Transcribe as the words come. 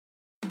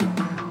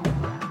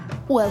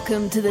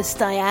Welcome to the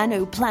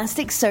Staiano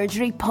Plastic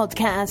Surgery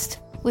Podcast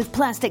with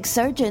plastic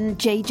surgeon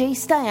JJ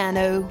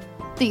Staiano,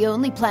 the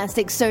only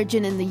plastic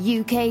surgeon in the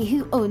UK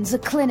who owns a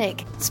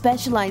clinic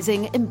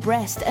specialising in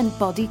breast and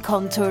body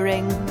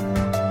contouring.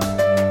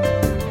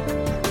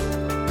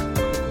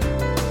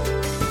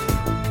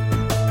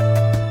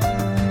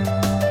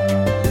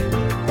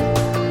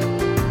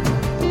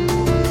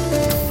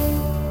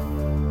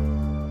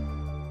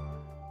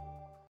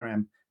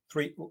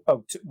 Three,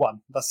 oh, two,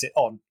 one. That's it.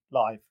 On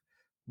live.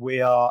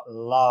 We are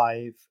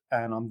live,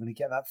 and I'm going to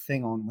get that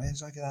thing on. Where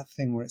did I get that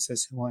thing where it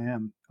says who I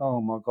am?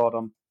 Oh my God!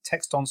 I'm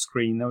text on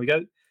screen. There we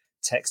go.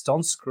 Text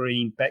on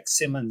screen. Beck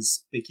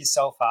Simmons, pick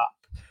yourself up.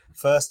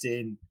 First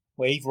in,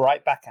 wave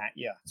right back at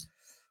you.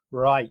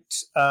 Right.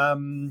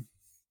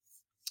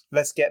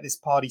 Let's get this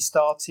party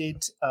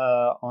started.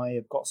 I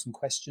have got some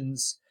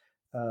questions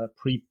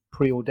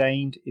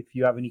preordained. If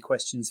you have any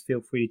questions, feel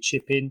free to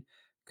chip in.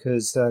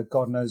 Because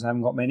God knows I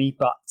haven't got many,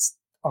 but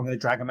I'm going to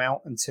drag them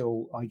out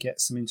until I get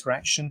some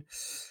interaction.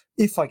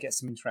 If I get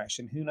some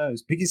interaction, who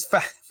knows? Biggest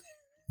fan,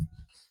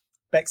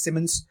 Beck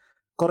Simmons.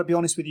 Got to be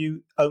honest with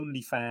you,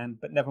 only fan,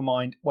 but never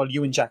mind. Well,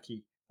 you and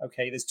Jackie.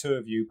 Okay, there's two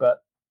of you,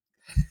 but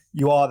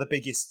you are the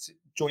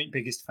joint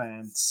biggest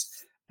fans.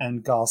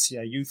 And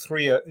Garcia, you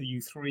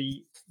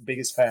three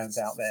biggest fans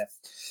out there.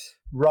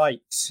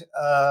 Right.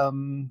 I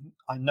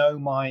know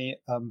my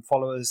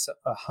followers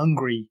are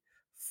hungry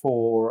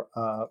for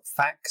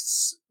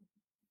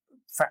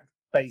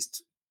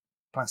fact-based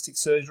plastic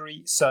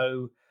surgery.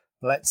 So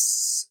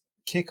let's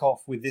kick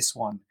off with this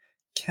one.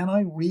 Can I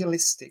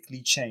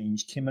realistically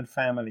change Kim and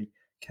family?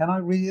 Can I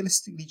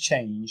realistically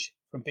change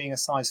from being a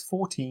size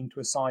 14 to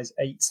a size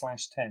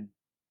 8/10?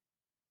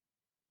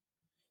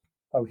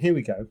 Oh, here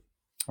we go.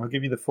 I'll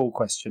give you the full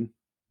question.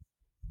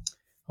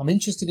 I'm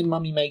interested in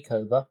mummy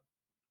makeover,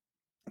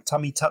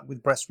 tummy tuck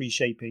with breast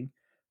reshaping.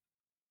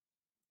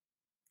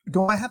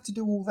 Do I have to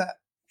do all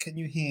that? Can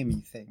you hear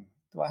me thing?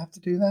 Do I have to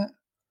do that?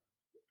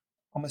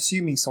 I'm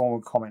assuming someone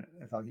will comment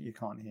if you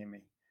can't hear me.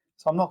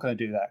 So I'm not going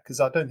to do that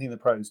because I don't think the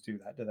pros do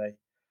that, do they?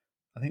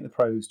 I think the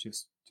pros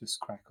just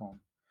crack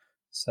on.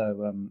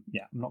 So,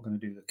 yeah, I'm not going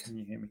to do that. Can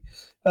you hear me?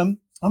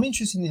 I'm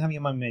interested in having a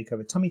mummy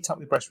makeover. Tummy tuck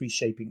with breast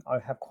reshaping. I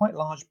have quite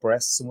large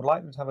breasts and would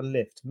like them to have a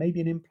lift, maybe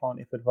an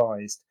implant if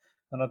advised.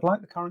 And I'd like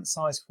the current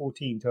size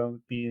 14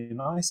 to be a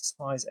nice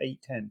size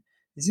 8/10.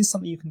 Is this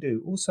something you can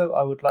do? Also,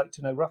 I would like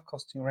to know rough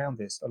costing around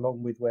this,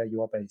 along with where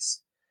you are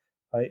based.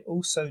 I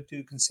also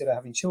do consider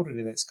having children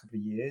in the next couple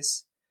of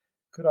years.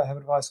 Could I have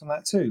advice on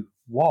that too?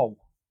 Whoa.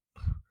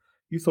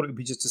 You thought it would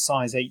be just a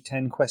size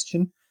 8/10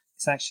 question.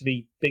 It's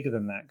actually bigger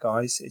than that,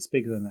 guys. It's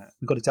bigger than that.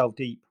 We've got to delve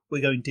deep.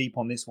 We're going deep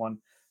on this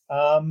one.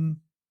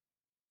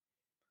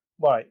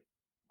 Right.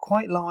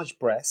 Quite large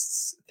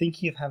breasts.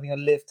 Thinking of having a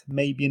lift,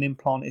 maybe an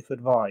implant if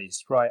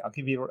advised. Right. I'll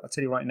tell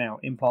you right now,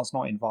 implants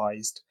not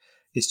advised.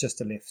 It's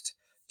just a lift.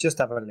 Just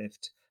have a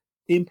lift.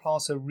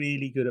 Implants are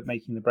really good at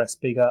making the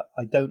breast bigger.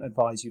 I don't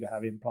advise you to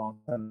have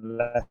implants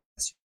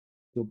unless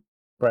your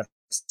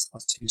breasts are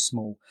too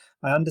small.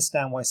 I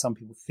understand why some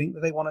people think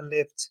that they want a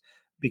lift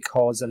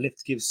because a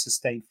lift gives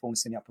sustained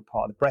fullness in the upper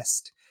part of the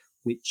breast,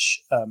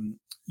 which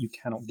you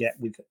cannot get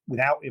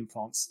without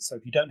implants. So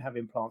if you don't have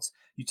implants,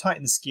 you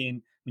tighten the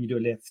skin when you do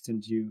a lift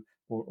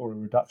or a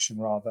reduction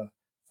rather.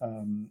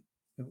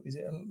 Is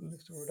it a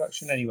lift or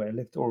reduction? Anyway, a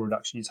lift or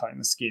reduction, you tighten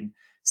the skin,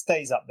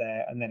 stays up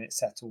there, and then it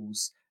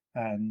settles,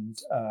 and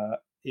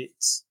it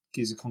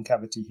gives a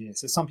concavity here.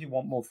 So some people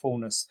want more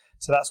fullness,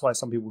 so that's why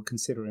some people would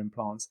consider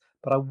implants.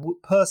 But I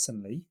would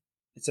personally,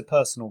 it's a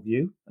personal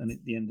view, and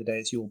at the end of the day,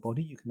 it's your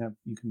body. You can have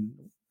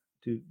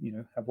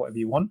whatever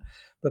you want.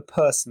 But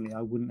personally,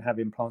 I wouldn't have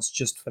implants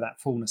just for that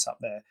fullness up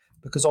there,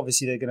 because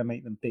obviously they're going to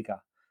make them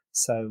bigger.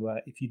 So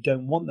if you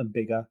don't want them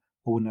bigger,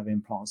 I wouldn't have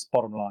implants.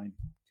 Bottom line.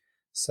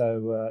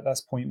 So that's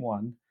point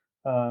one.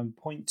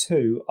 Point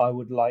two, I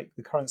would like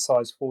the current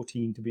size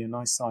 14 to be a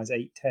nice size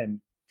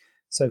 8/10.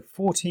 So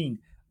 14,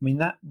 I mean,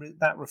 that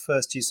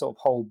refers to your sort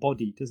of whole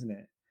body, doesn't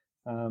it?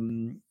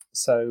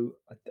 So,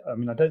 I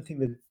mean, I don't think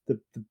the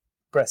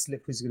breast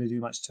lift is going to do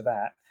much to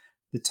that.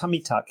 The tummy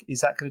tuck, is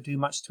that going to do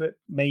much to it?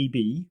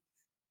 Maybe.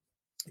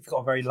 If you've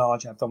got a very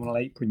large abdominal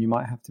apron, you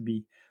might have to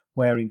be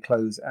wearing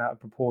clothes out of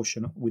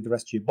proportion with the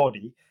rest of your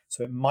body.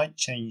 So it might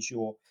change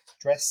your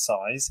dress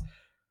size.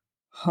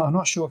 I'm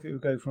not sure if it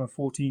would go from a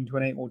 14 to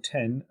an 8 or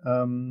 10.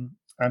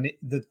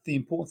 The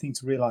important thing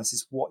to realise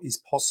is what is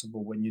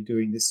possible when you're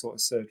doing this sort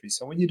of surgery.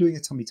 So when you're doing a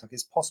tummy tuck,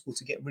 it's possible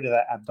to get rid of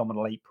that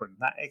abdominal apron,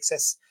 that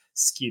excess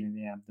skin in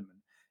the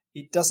abdomen.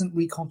 It doesn't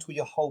recontour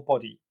your whole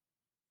body.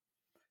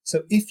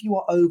 So if you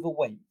are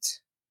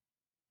overweight,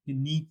 you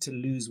need to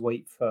lose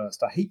weight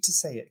first. I hate to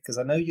say it because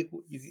I know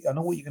I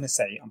know what you're going to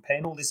say. I'm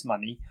paying all this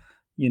money,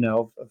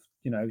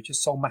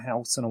 just sold my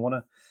house and I want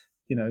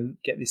to,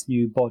 get this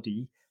new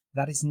body.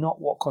 That is not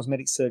what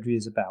cosmetic surgery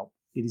is about.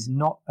 It is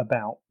not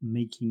about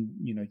making,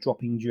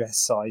 dropping dress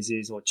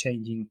sizes or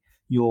changing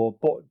your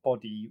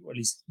body, or at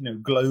least,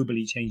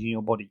 globally changing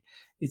your body.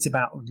 It's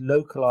about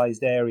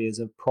localized areas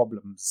of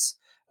problems,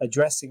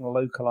 addressing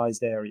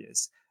localized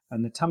areas.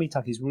 And the tummy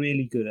tuck is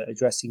really good at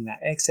addressing that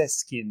excess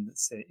skin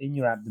that's in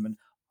your abdomen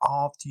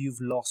after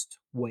you've lost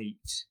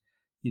weight.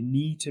 You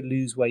need to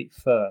lose weight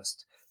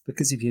first,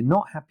 because if you're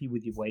not happy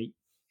with your weight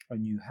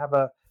and you have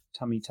a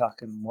tummy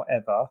tuck and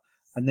whatever,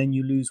 and then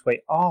you lose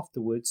weight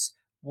afterwards,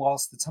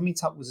 whilst the tummy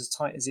tuck was as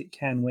tight as it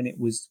can when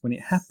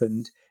it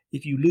happened,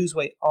 if you lose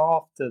weight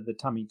after the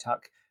tummy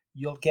tuck,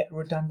 you'll get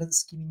redundant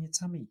skin in your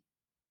tummy,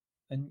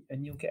 and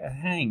you'll get a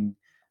hang,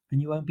 and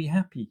you won't be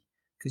happy,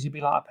 because you'll be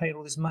like, I paid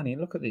all this money,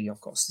 and look at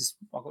I've got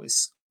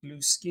this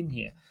loose skin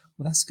here.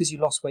 Well, that's because you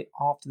lost weight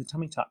after the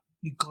tummy tuck.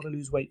 You've got to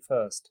lose weight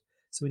first.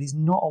 So it is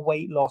not a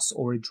weight loss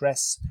or a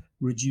dress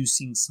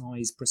reducing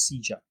size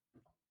procedure.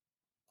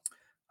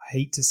 I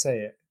hate to say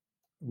it,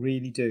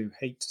 really do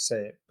hate to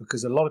say it,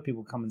 because a lot of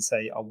people come and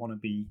say, I want to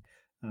be,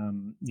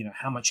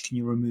 how much can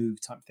you remove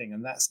type thing,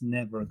 and that's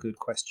never a good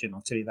question.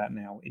 I'll tell you that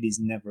now. It is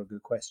never a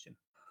good question.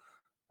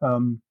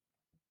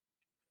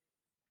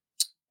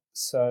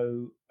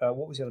 So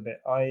what was the other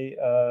bit? Where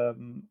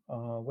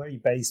are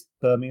you based?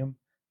 Birmingham.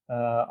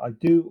 I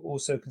do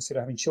also consider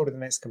having children in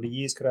the next couple of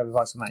years. Could I have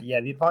advice on that? Yeah,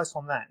 the advice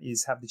on that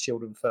is have the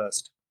children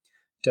first.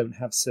 Don't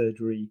have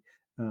surgery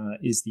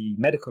is the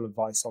medical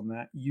advice on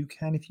that. You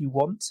can if you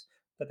want,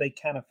 but they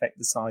can affect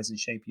the size and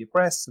shape of your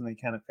breasts, and they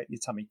can affect your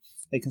tummy.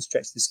 They can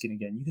stretch the skin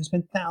again. You can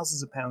spend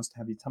thousands of pounds to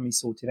have your tummy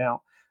sorted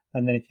out,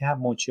 and then if you have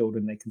more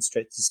children, they can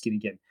stretch the skin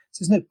again.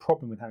 So there's no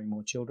problem with having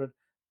more children,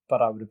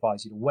 but I would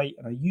advise you to wait,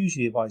 and I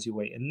usually advise you to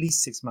wait at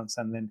least 6 months,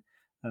 and then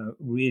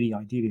really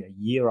ideally a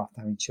year after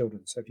having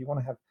children. So if you want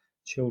to have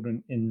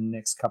children in the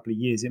next couple of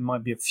years, it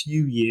might be a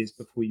few years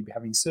before you'll be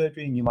having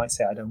surgery, and you might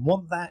say, I don't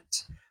want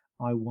that,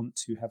 I want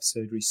to have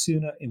surgery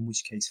sooner, in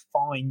which case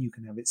fine, you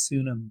can have it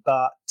sooner,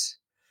 but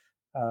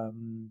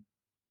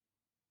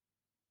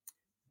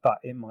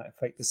it might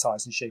affect the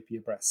size and shape of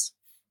your breasts.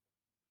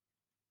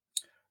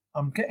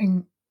 I'm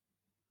getting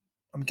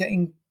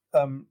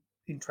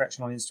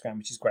interaction on Instagram,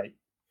 which is great.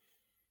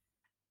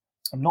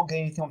 I'm not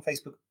getting anything on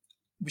Facebook,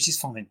 which is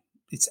fine.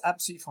 It's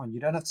absolutely fine.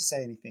 You don't have to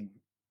say anything.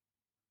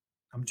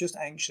 I'm just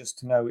anxious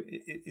to know,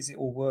 is it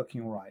all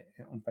working all right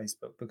on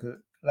Facebook?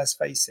 Because let's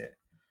face it,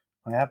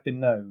 I have been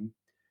known,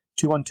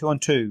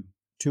 21212,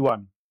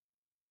 21.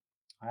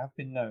 I have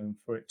been known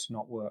for it to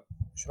not work.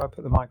 Should I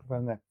put the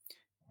microphone there?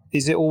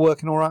 Is it all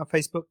working all right on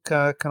Facebook?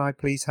 Can I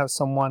please have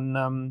someone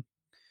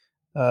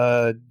do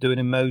an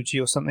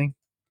emoji or something?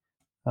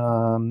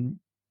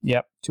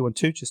 Yep,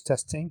 212, just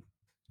testing.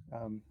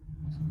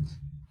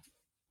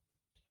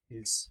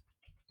 Is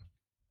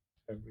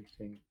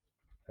everything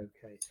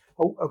okay?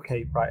 Oh,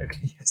 okay, right,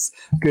 okay, yes,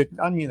 good.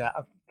 I knew that.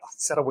 I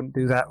said I wouldn't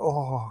do that.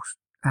 Oh,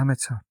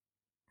 amateur.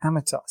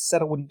 I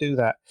said I wouldn't do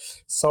that.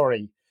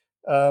 Sorry.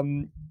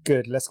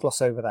 Good. Let's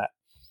gloss over that.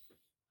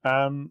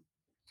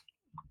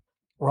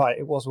 Right,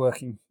 it was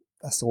working.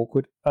 That's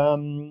awkward.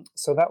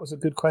 So that was a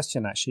good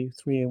question, actually.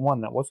 3 in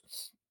 1, that was.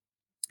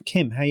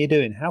 Kim, how you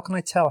doing? How can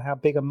I tell how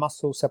big a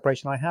muscle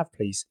separation I have,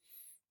 please?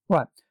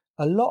 Right,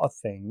 a lot of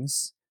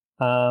things.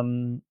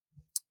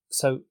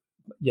 So,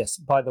 yes,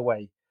 by the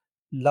way,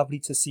 lovely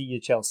to see you,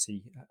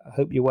 Chelsea. I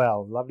hope you're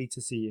well. Lovely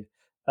to see you.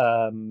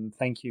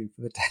 Thank you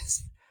for the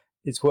test.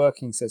 It's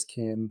working, says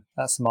Kim.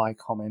 That's my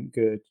comment.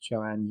 Good.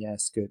 Joanne,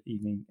 yes. Good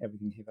evening.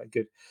 Everything here.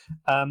 Good.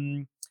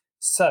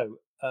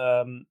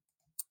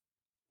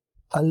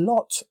 A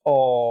lot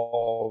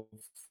of...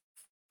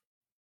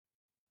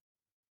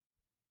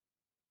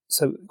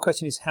 So the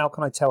question is, how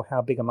can I tell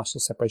how big a muscle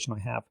separation I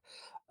have?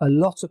 A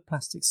lot of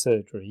plastic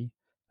surgery,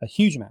 a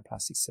huge amount of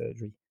plastic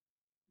surgery,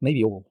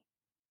 maybe all,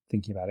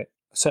 thinking about it,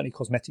 certainly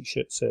cosmetic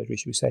surgery,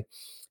 should we say,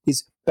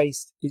 is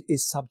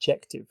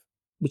subjective,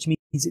 which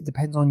means it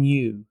depends on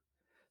you.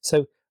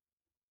 So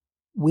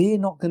we're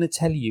not going to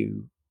tell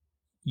you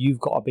you've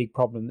got a big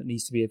problem that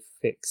needs to be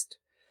fixed.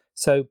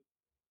 So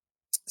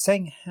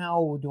saying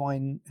how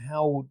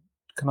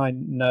can I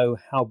know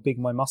how big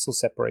my muscle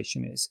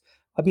separation is?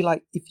 I'd be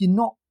like, if you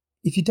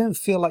don't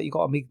feel like you've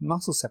got a big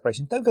muscle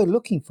separation, don't go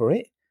looking for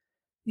it.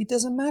 It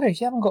doesn't matter.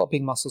 If you haven't got a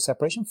big muscle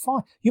separation,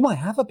 fine. You might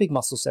have a big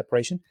muscle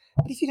separation,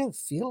 but if you don't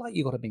feel like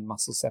you've got a big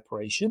muscle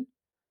separation,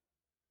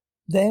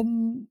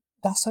 then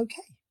that's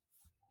okay.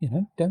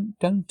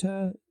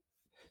 Don't.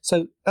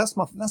 So that's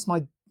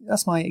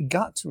my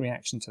gut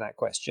reaction to that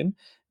question.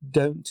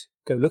 Don't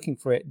go looking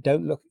for it.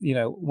 Don't look.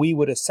 We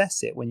would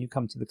assess it when you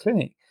come to the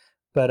clinic,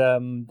 but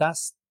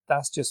that's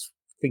just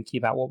thinking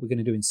about what we're going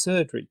to do in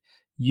surgery.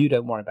 You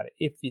don't worry about it.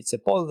 If it's a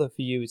bother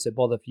for you, it's a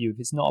bother for you. If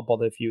it's not a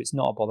bother for you, it's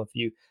not a bother for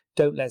you.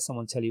 Don't let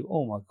someone tell you,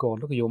 oh my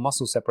God, look at your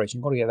muscle separation.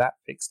 You've got to get that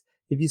fixed.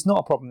 If it's not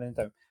a problem, then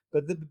don't.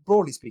 But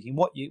broadly speaking,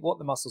 what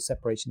the muscle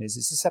separation is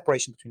a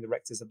separation between the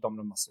rectus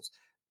abdominal muscles,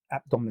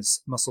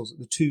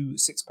 the 2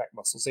 six-pack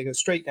muscles. They go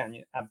straight down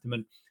your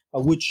abdomen. I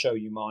would show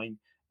you mine,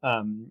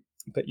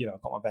 but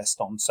I've got my vest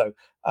on. So,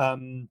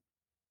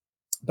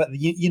 but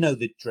you know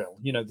the drill.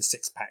 The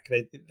six-pack.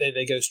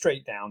 They go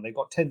straight down. They've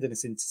got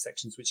tendinous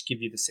intersections which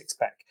give you the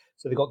six-pack.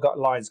 So they've got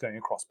lines going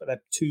across, but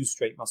they're 2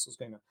 straight muscles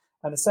going on,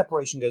 and the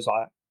separation goes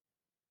like that.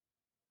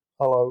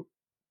 Hello.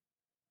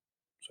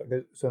 So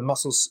the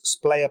muscles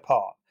splay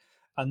apart.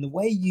 And the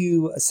way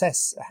you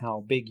assess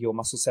how big your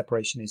muscle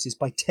separation is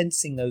by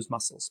tensing those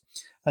muscles.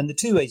 And the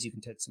two ways you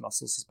can tense the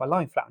muscles is by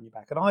lying flat on your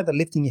back and either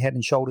lifting your head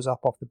and shoulders up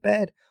off the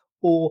bed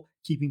or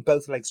keeping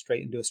both legs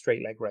straight and do a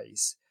straight leg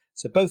raise.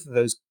 So both of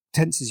those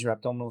tenses your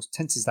abdominals,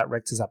 tenses that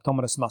rectus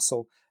abdominis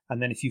muscle.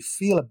 And then if you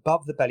feel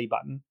above the belly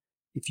button,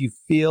 if you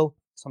feel,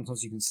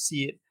 sometimes you can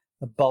see it,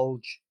 a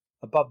bulge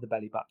above the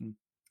belly button,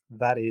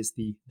 that is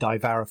the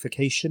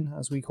divarification,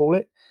 as we call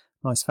it.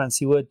 Nice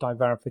fancy word,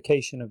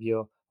 divarification of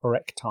your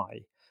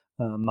recti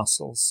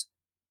muscles,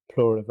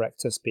 plural of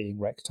rectus being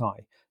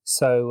recti.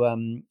 So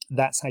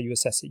that's how you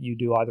assess it. You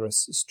do either a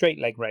straight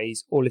leg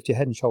raise or lift your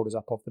head and shoulders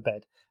up off the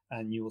bed,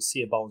 and you will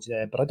see a bulge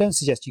there. But I don't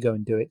suggest you go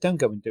and do it. Don't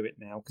go and do it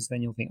now, because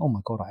then you'll think, oh my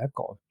God, I have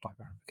got a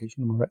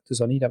divarification of my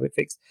rectus. I need to have it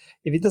fixed.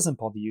 If it doesn't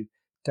bother you,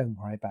 don't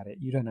worry about it.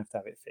 You don't have to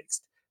have it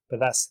fixed. But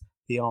that's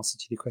the answer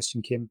to the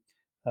question, Kim.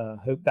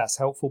 Hope that's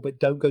helpful, but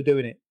don't go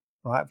doing it.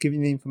 Right? I've given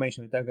you the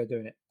information, but don't go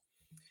doing it.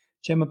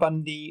 Gemma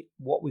Bundy,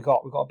 what we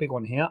got? We've got a big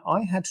one here.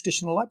 I had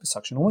traditional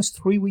liposuction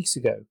almost 3 weeks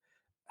ago.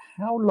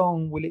 How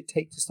long will it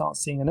take to start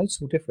seeing a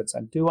noticeable difference?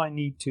 And do I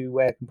need to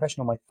wear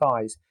compression on my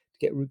thighs to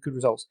get good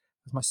results?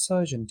 Because my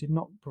surgeon did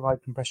not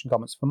provide compression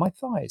garments for my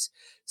thighs.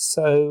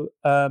 So,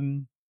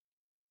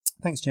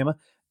 thanks, Gemma.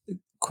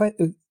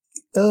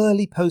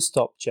 Early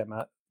post-op,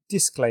 Gemma.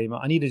 Disclaimer.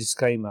 I need a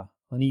disclaimer.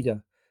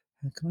 Can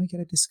I get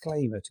a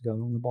disclaimer to go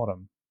along the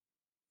bottom?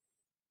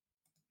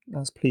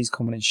 That's please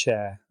comment and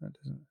share. That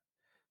doesn't.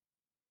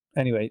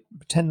 Anyway,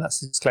 pretend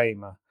that's a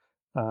disclaimer.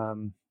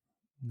 No,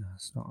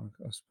 it's not.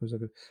 I suppose I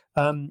could.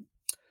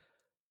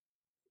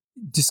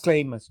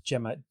 Disclaimer,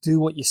 Gemma. Do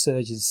what your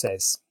surgeon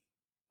says.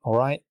 All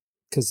right,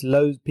 because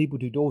loads people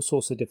do all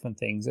sorts of different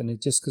things,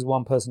 and just because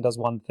one person does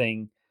one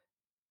thing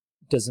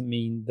doesn't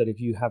mean that if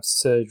you have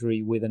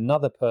surgery with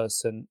another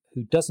person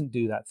who doesn't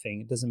do that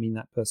thing, it doesn't mean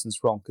that person's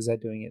wrong because they're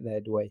doing it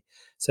their way.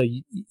 So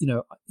you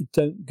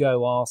don't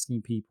go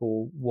asking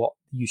people what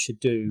you should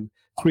do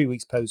 3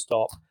 weeks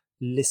post-op.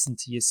 Listen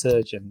to your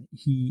surgeon.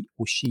 He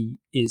or she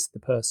is the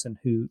person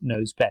who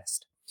knows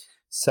best.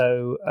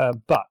 So,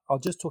 but I'll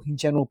just talk in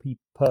general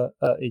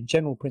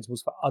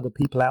principles for other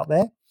people out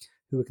there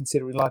who are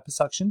considering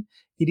liposuction.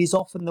 It is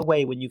often the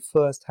way when you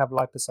first have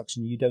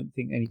liposuction, you don't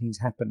think anything's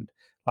happened.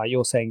 Like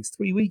you're saying it's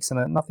 3 weeks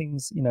and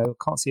nothing's,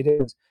 can't see a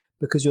difference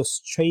because you're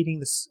trading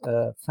this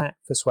fat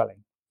for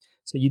swelling.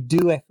 So you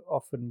do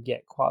often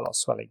get quite a lot of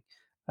swelling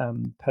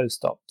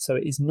post-op. So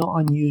it is not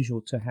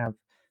unusual to have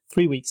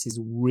 3 weeks is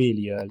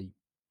really early.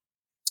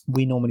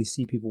 We normally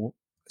see people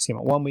see them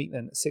at 1 week,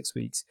 then at 6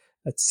 weeks.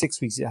 At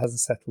 6 weeks, it hasn't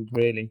settled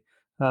really.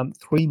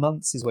 3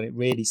 months is when it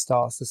really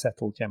starts to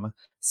settle, Gemma.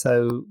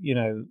 So,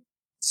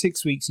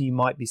 6 weeks, you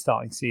might be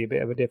starting to see a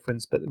bit of a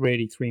difference, but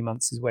really 3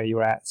 months is where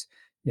you're at.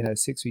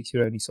 6 weeks,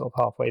 you're only sort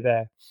of halfway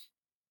there.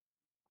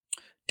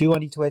 Do I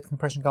need to wear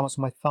compression garments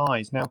on my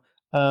thighs? Now,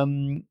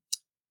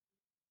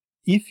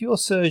 if your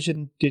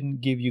surgeon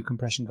didn't give you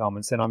compression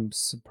garments, then I'm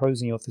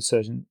supposing your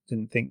surgeon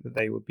didn't think that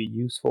they would be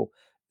useful.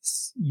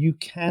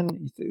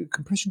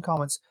 Compression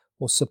garments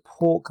or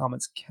support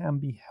garments can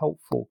be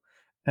helpful.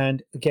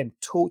 And again,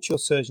 talk to your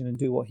surgeon and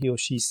do what he or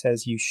she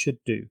says you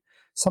should do.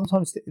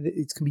 Sometimes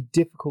it can be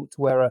difficult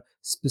to wear a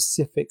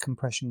specific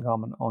compression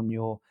garment on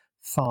your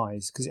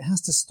thighs because it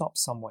has to stop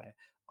somewhere.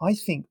 I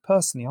think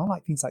personally, I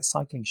like things like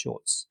cycling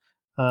shorts.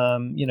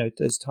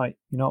 Those tight.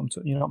 You know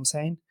what I'm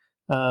saying?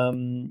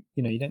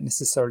 You don't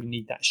necessarily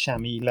need that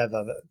chamois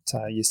leather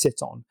that you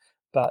sit on,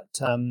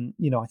 but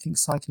I think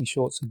cycling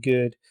shorts are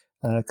good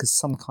because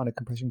some kind of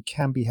compression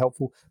can be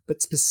helpful.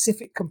 But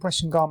specific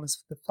compression garments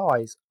for the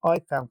thighs, I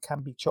found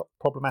can be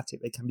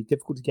problematic. They can be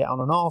difficult to get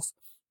on and off.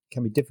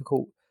 Can be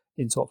difficult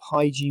in sort of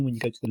hygiene when you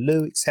go to the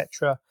loo,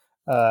 etc.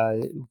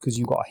 Because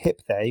you've got a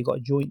hip there, you've got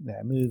a joint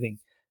there moving.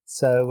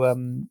 So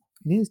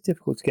it is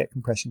difficult to get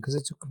compression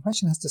because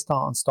compression has to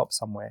start and stop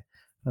somewhere.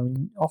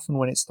 Often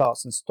when it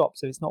starts and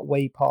stops, if it's not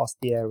way past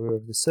the area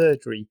of the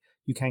surgery,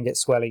 you can get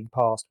swelling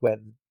past where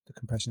the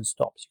compression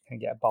stops. You can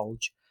get a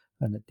bulge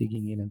and a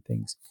digging in and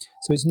things.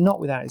 So it's not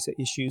without its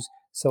issues.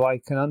 So I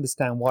can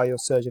understand why your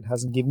surgeon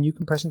hasn't given you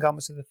compression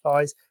garments to the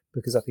thighs,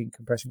 because I think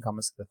compression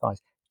garments to the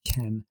thighs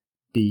can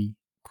be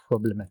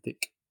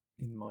problematic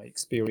in my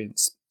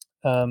experience.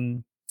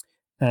 And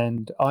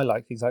I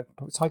like things like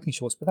cycling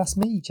shorts, but that's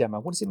me, Gemma.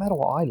 What does it matter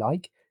what I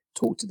like?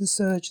 Talk to the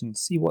surgeon,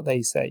 see what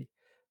they say.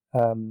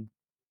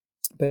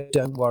 But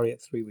don't worry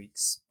at 3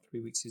 weeks.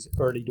 3 weeks is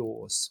early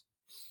doors.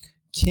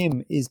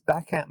 Kim is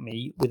back at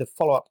me with a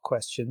follow-up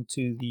question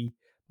to the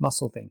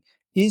muscle thing.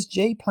 Is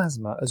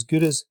J-plasma as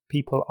good as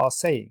people are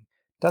saying?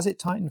 Does it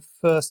tighten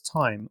first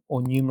time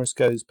or numerous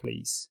goes,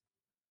 please?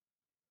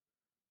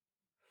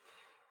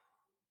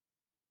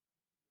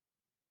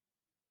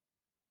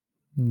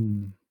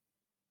 Are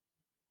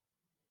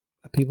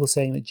people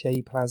saying that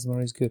J-plasma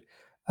is good?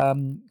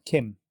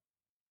 Kim,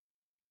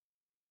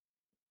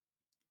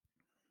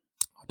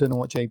 I don't know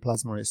what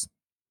J-plasma is.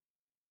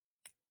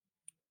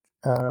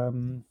 How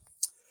am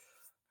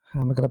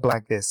I going to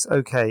blag this?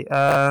 Okay.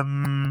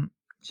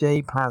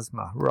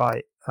 J-plasma,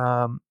 right.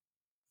 Can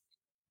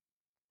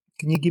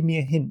you give me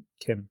a hint,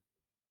 Kim?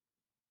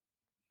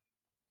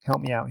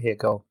 Help me out here,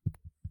 girl.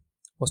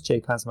 What's J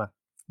plasma?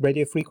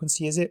 Radio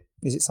frequency, is it?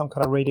 Is it some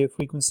kind of radio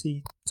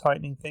frequency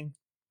tightening thing?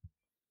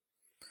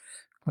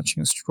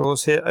 Clutching at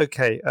straws here.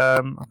 Okay,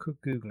 I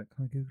could Google it.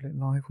 Can I Google it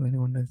live? Will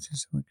anyone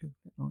notice if I Google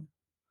it live?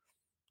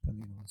 Don't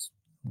think anyone's...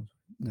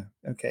 No.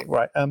 Okay,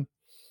 right.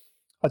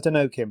 I don't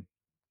know, Kim.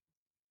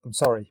 I'm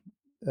sorry.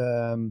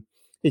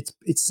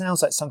 It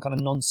sounds like some kind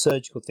of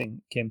non-surgical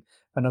thing, Kim.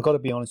 And I've got to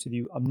be honest with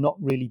you, I'm not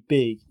really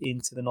big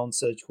into the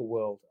non-surgical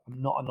world. I'm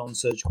not a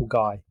non-surgical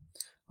guy.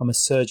 I'm a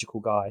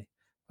surgical guy.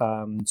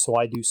 So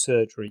I do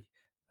surgery.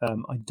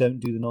 I don't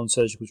do the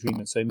non-surgical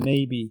treatment. So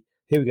maybe,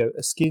 here we go,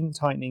 a skin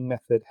tightening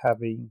method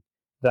having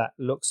that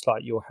looks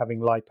like you're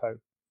having lipo.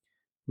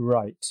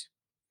 Right.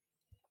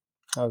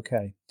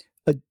 Okay.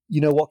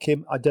 You know what,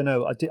 Kim? I don't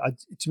know. To be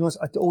honest,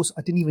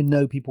 I didn't even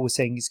know people were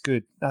saying it's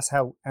good. That's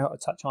how out of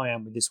touch I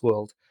am with this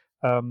world.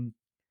 I've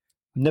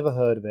never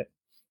heard of it.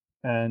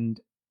 And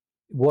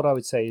what I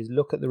would say is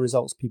look at the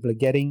results people are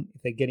getting.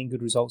 If they're getting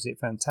good results, it's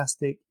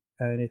fantastic.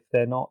 And if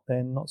they're not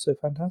so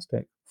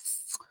fantastic.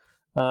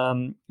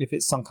 If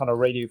it's some kind of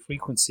radio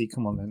frequency,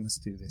 come on then, let's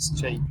do this.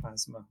 J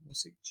plasma.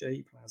 What's it?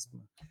 J plasma.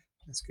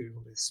 Let's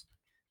Google this.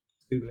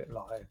 Google it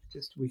live.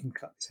 Just we can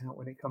cut this out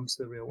when it comes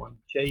to the real one.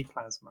 J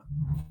plasma.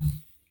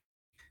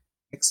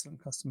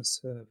 Excellent customer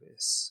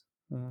service.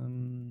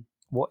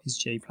 What is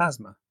J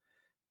plasma?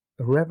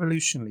 A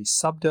revolutionary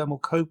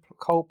subdermal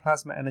cold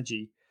plasma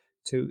energy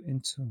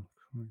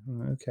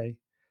okay.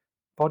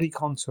 Body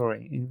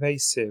contouring,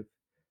 invasive,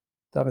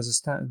 done as a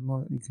standard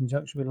in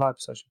conjunction with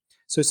liposuction.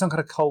 So it's some kind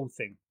of cold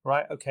thing,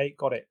 right? Okay,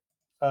 got it.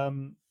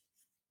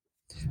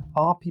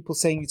 Are people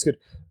saying it's good?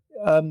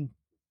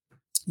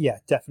 Yeah,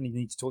 definitely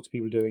need to talk to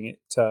people doing it,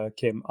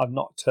 Kim. I've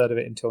not heard of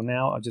it until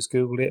now. I just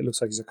Googled it. It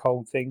looks like it's a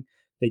cold thing.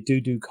 They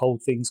do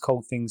cold things.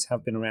 Cold things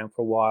have been around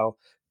for a while.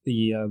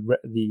 The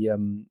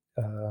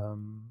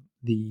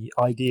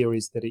idea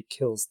is that it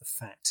kills the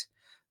fat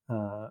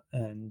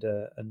and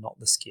not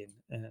the skin,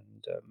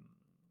 and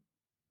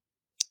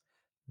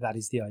that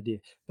is the idea.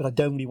 But I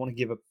don't really want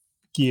to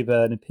give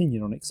an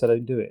opinion on it because I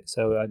don't do it.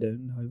 So I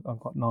don't know. I've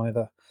got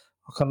neither.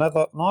 I can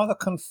neither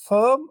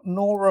confirm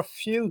nor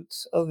refute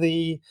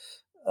the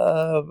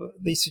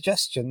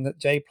suggestion that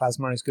J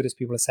plasma is good as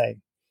people are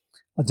saying.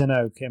 I don't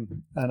know,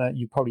 Kim, and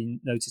you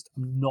probably noticed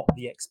I'm not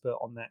the expert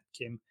on that,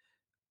 Kim.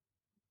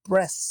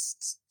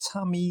 Breasts,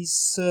 tummies,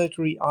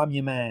 surgery, I'm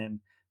your man.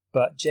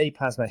 But J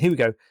plasma, here we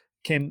go.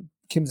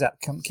 Kim's out.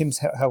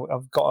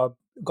 I've got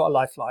a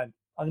lifeline.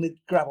 I'm going to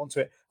grab onto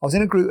it. I was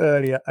in a group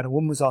earlier, and a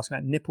woman was asking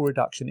about nipple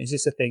reduction. Is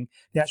this a thing?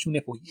 The actual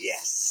nipple?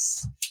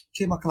 Yes.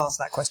 Kim, I can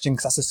answer that question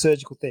because that's a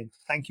surgical thing.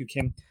 Thank you,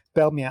 Kim.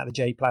 Bailed me out of the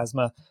J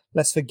plasma.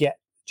 Let's forget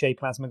J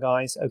plasma,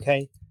 guys.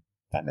 Okay,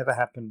 that never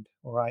happened.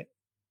 All right.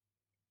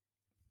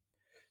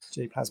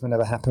 J plasma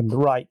never happened.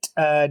 Right.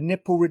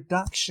 Nipple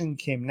reduction,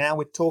 Kim. Now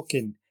we're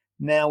talking.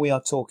 Now we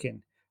are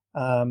talking.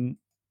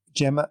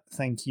 Gemma,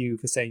 thank you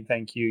for saying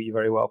thank you. You're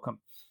very welcome.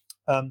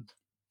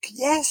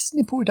 Yes,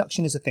 nipple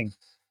reduction is a thing.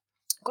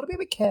 You've got to be a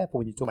bit careful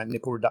when you talk about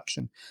nipple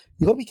reduction.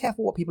 You've got to be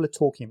careful what people are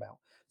talking about.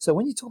 So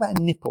when you talk about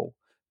a nipple,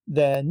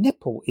 the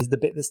nipple is the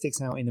bit that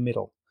sticks out in the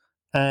middle.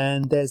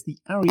 And there's the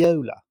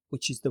areola,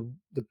 which is the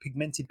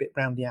pigmented bit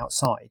around the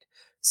outside.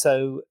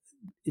 So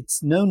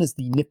it's known as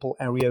the nipple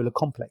areola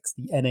complex,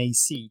 the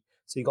NAC.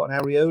 So you've got an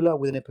areola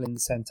with a nipple in the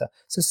center.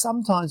 So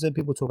sometimes when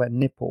people talk about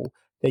nipple,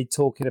 they're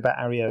talking about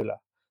areola.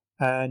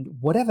 And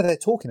whatever they're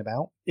talking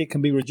about, it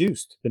can be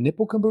reduced. The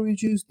nipple can be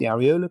reduced. The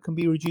areola can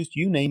be reduced.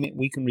 You name it,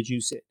 we can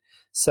reduce it.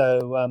 So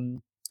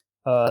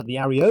the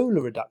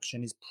areola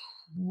reduction is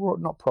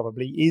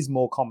is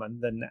more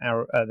common than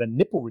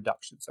nipple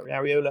reduction. So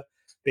areola,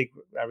 big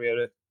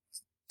areola,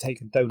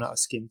 take a donut of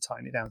skin,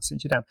 tighten it down,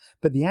 cinch it down.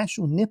 But the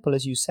actual nipple,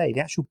 as you say,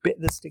 the actual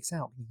bit that sticks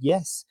out,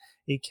 yes,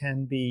 it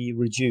can be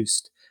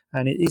reduced.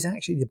 And it is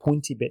actually the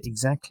pointy bit,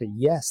 exactly.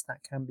 Yes,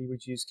 that can be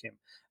reduced, Kim.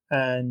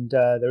 And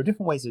there are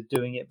different ways of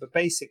doing it, but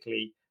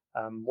basically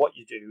what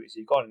you do is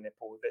you've got a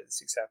nipple, a bit that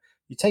sticks out.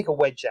 You take a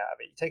wedge out of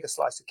it, you take a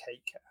slice of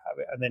cake out of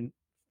it, and then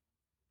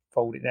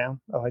fold it down.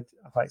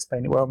 If I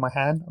explain it well with my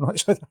hand, I'm not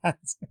sure the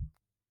hands.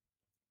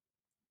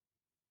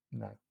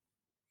 No.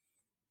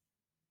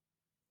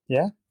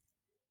 Yeah?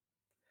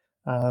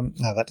 No,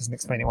 that doesn't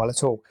explain it well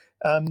at all.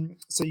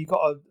 So you've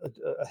got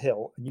a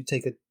hill, and you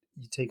take a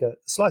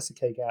slice of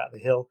cake out of the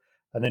hill,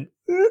 and then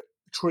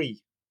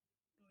tree.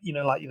 You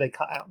know, like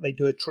they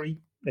do a tree,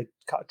 they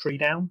cut a tree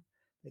down,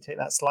 they take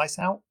that slice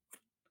out,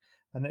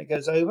 and then it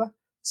goes over.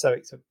 So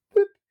it's a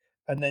whoop,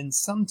 and then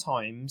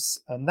sometimes,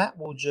 and that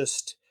will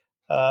just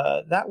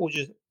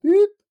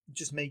whoop,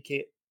 just make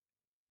it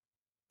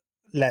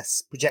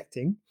less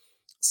projecting.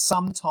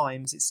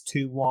 Sometimes it's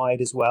too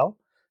wide as well.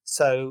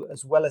 So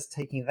as well as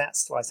taking that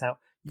slice out,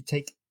 you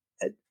take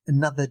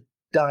another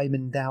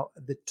diamond out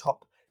at the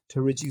top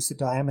to reduce the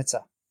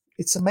diameter.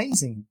 It's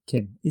amazing,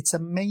 Kim. It's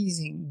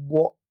amazing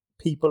what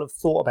people have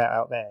thought about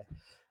out there.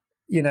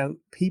 You know,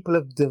 people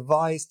have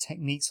devised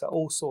techniques for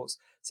all sorts.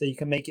 So you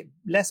can make it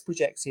less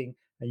projecting,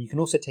 and you can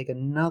also take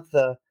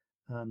another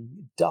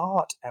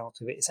dart out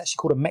of it. It's actually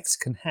called a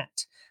Mexican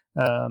hat.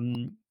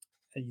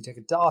 and you take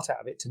a dart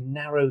out of it to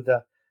narrow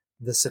the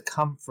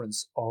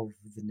circumference of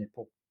the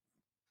nipple,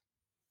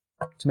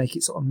 to make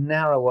it sort of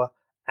narrower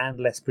and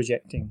less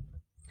projecting.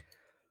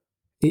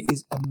 It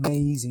is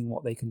amazing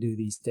what they can do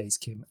these days,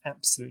 Kim.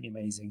 Absolutely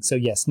amazing. So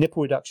yes,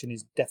 nipple reduction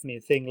is definitely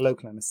a thing.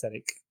 Local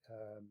anaesthetic.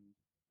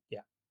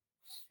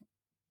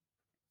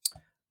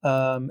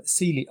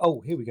 Sealy. Oh,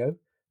 here we go.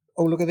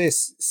 Oh, look at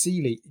this.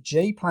 Sealy.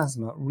 J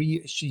Plasma.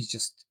 She's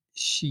just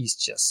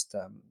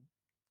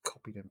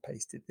copied and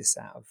pasted this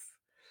out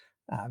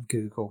of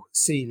Google.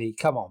 Sealy.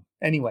 Come on.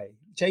 Anyway,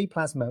 J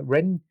Plasma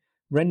Renuvian.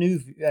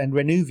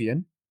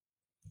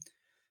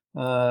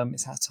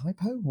 Is that a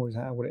typo or is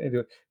that what it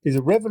is? Is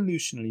a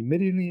revolutionary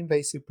minimally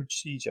invasive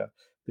procedure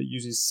that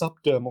uses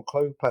subdermal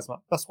cold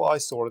plasma. That's what I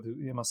saw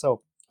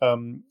myself.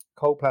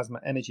 Cold plasma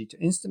energy to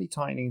instantly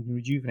tighten and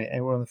rejuvenate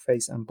everywhere on the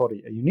face and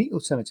body. A unique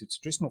alternative to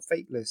traditional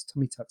faceless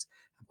tummy tucks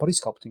and body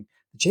sculpting.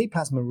 The J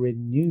Plasma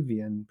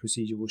Renuvian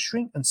procedure will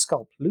shrink and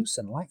sculpt,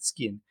 loosen like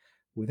skin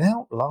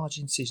without large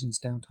incisions,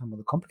 downtime, or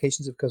the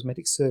complications of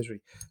cosmetic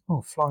surgery.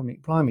 Oh,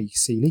 blimey,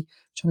 Sealy,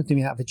 trying to do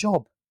me out of a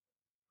job.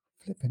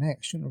 Flipping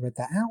heck, shouldn't have read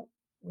that out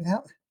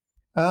without.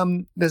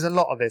 There's a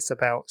lot of this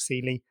about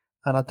Sealy,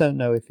 and I don't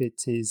know if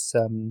it is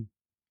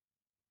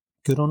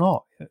good or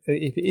not.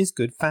 If it is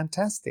good,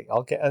 fantastic.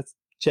 I'll get a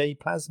J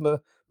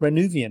Plasma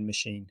Renuvian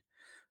machine.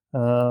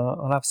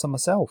 I'll have some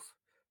myself.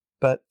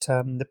 But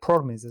the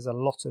problem is there's a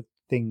lot of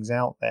things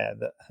out there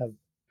that have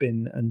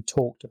been and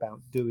talked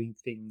about doing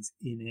things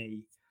in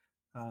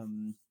a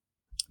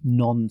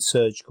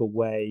non-surgical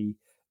way,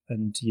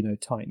 and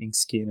tightening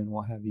skin and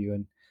what have you.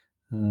 And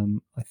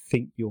I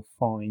think you'll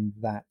find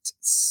that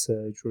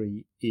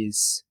surgery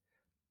is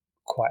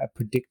quite a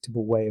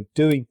predictable way of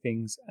doing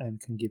things and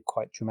can give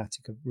quite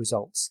dramatic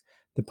results.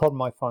 The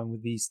problem I find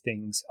with these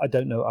things, I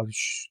don't know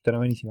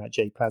anything about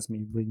J Plasma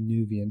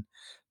Renuvian,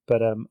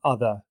 but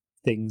other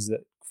things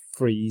that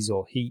freeze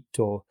or heat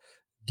or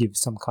give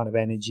some kind of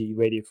energy,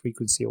 radio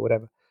frequency or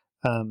whatever,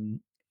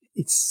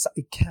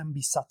 it can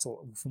be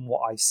subtle from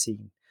what I've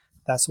seen.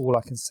 That's all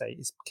I can say.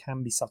 It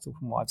can be subtle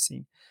from what I've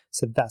seen.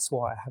 So that's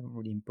why I haven't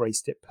really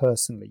embraced it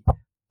personally.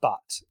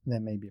 But there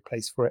may be a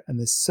place for it. And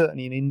there's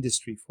certainly an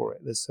industry for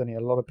it. There's certainly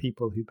a lot of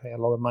people who pay a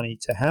lot of money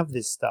to have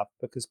this stuff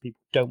because people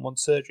don't want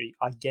surgery.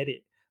 I get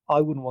it. I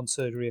wouldn't want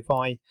surgery if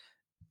I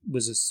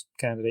was a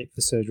candidate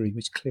for surgery,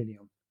 which clearly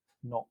I'm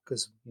not,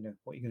 because,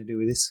 what are you going to do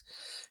with this?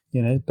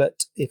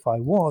 But if I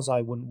was,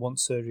 I wouldn't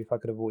want surgery if I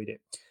could avoid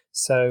it.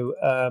 So,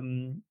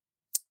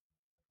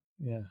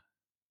 yeah.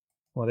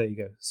 Well, there you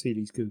go.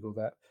 Sealy's Googled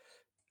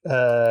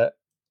that.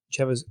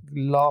 Whichever's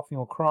laughing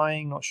or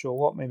crying, not sure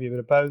what, maybe a bit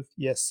of both.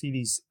 Yes,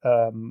 Sealy's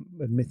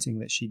admitting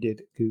that she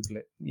did Google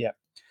it. Yeah.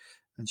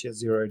 And she has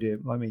zero idea,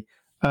 like me.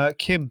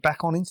 Kim,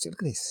 back on Instagram.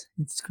 Look at this.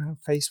 Instagram,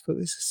 Facebook.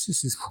 This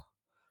is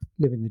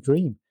living the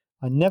dream.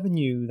 I never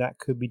knew that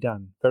could be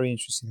done. Very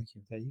interesting. Thank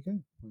you. There you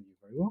go. Well, you're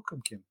very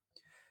welcome, Kim.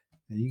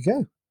 There you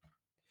go.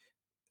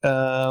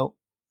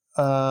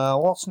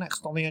 What's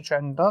next on the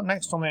agenda?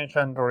 Next on the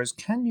agenda is,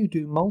 can you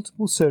do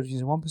multiple surgeries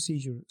in one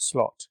procedure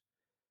slot?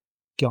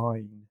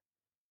 Gyne.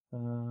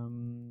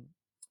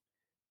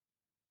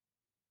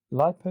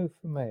 Lipo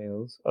for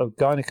males. Oh,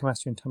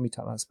 gynecomastia and tummy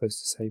tuck, that's supposed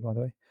to say, by the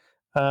way.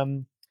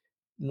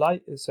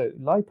 So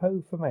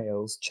lipo for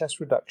males, chest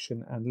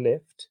reduction and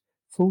lift,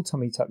 full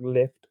tummy tuck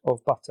lift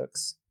of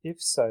buttocks. If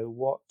so,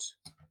 what?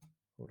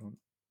 Hold on.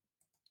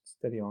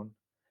 Steady on.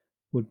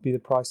 Would be the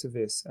price of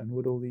this, and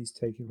would all these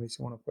take place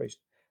in one operation?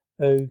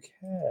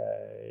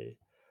 Okay.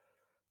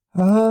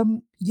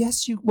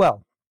 Yes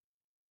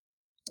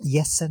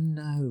and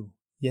no.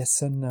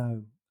 Yes and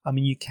no. I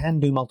mean, you can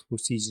do multiple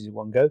procedures in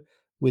one go.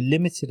 We're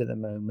limited at the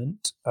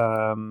moment.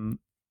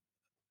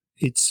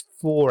 It's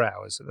 4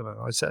 hours at the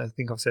moment. I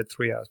think I've said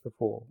 3 hours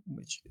before,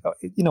 which,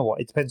 you know what,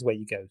 it depends where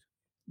you go,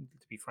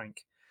 to be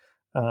frank.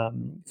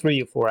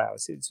 3 or 4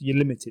 hours. You're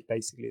limited,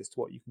 basically, as to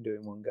what you can do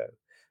in one go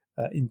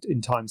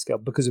in time scale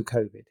because of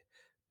COVID.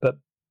 But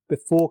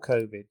before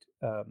COVID,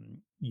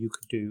 you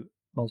could do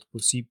multiple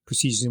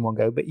procedures in one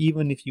go. But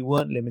even if you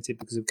weren't limited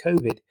because of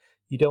COVID,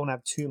 you don't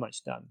have too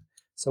much done.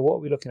 So what are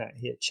we looking at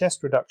here?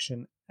 Chest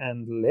reduction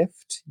and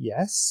lift,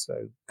 yes.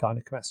 So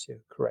gynecomastia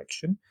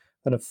correction.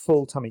 And a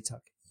full tummy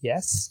tuck,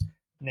 yes,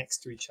 next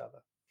to each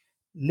other.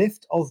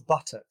 Lift of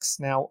buttocks.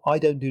 Now, I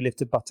don't do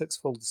lift of buttocks,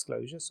 full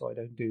disclosure, so I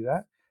don't do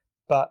that.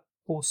 But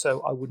also,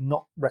 I would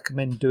not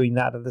recommend doing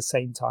that at the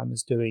same time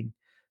as doing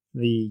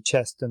the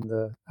chest and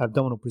the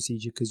abdominal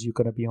procedure, because you're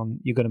going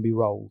to be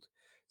rolled.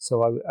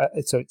 So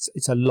it's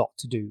a lot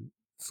to do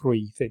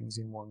 3 things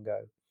in one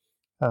go.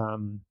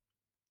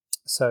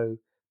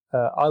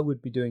 I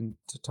would be doing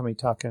tummy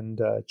tuck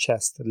and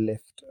chest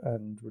lift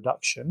and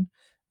reduction.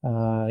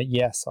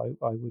 Yes, I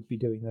would be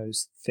doing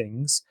those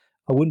things.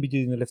 I wouldn't be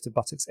doing the lift of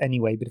buttocks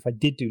anyway, but if I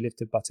did do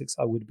lift of buttocks,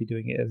 I would be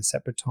doing it at a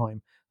separate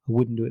time. I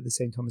wouldn't do it at the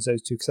same time as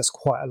those two, because that's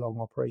quite a long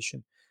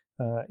operation.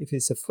 If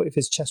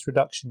it's chest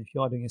reduction, if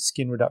you are doing a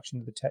skin reduction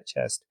of the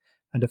chest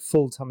and a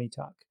full tummy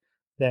tuck,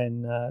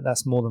 then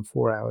that's more than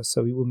 4 hours.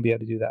 So we wouldn't be able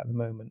to do that at the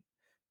moment.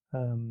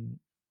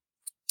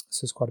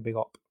 So it's quite a big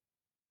op.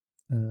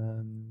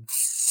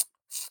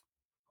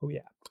 Oh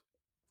yeah,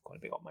 quite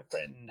a bit on my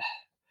friend.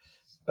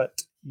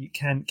 But you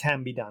can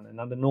be done, and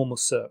under normal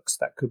circs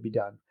that could be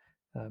done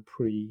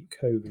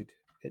pre-COVID,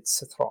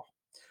 etc.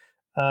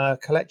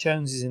 Colette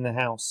Jones is in the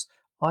house.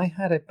 I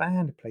had a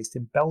band placed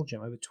in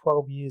Belgium over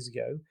 12 years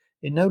ago.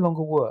 It no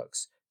longer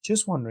works.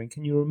 Just wondering,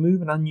 can you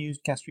remove an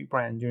unused gastric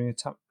band during a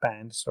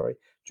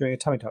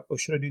tummy tuck, or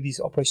should I do these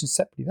operations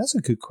separately? That's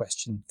a good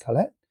question,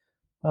 Colette.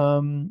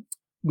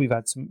 We've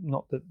had some,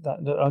 not that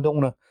I don't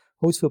want to.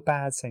 Always feel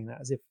bad saying that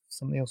as if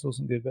something else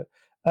wasn't good, but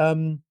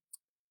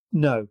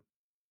no.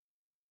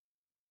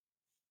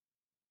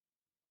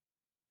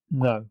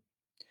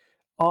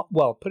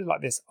 Well, put it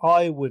like this: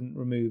 I wouldn't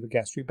remove a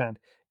gastric band.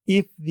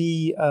 If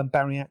the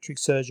bariatric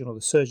surgeon or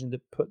the surgeon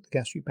that put the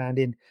gastric band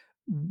in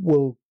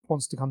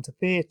wants to come to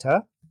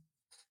theatre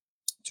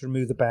to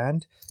remove the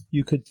band,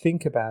 you could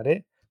think about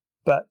it,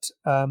 but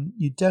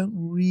you don't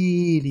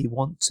really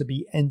want to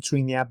be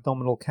entering the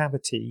abdominal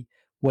cavity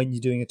when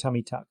you're doing a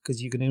tummy tuck,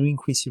 because you're going to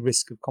increase your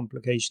risk of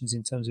complications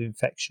in terms of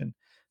infection.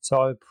 So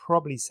I would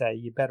probably say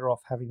you're better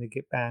off having the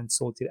band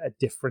sorted at a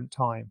different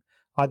time,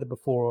 either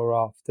before or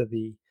after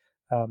the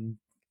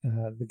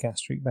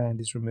gastric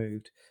band is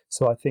removed.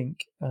 So I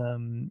think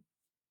I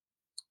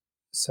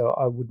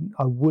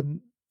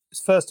wouldn't.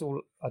 First of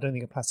all, I don't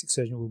think a plastic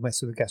surgeon will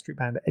mess with a gastric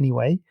band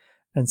anyway,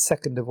 and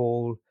second of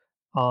all,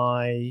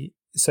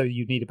 so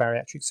you need a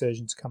bariatric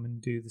surgeon to come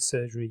and do the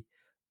surgery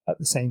at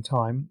the same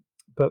time.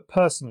 But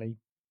personally,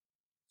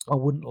 I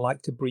wouldn't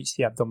like to breach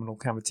the abdominal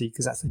cavity,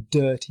 because that's a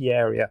dirty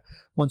area.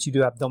 Once you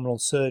do abdominal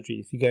surgery,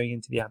 if you're going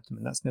into the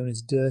abdomen, that's known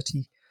as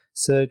dirty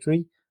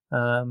surgery,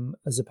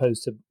 as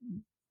opposed to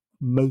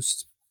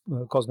most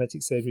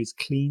cosmetic surgery is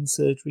clean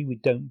surgery. We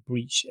don't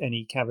breach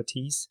any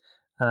cavities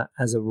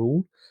as a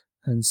rule,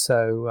 and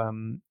so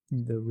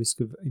the risk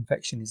of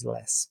infection is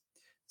less.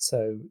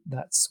 So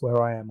that's where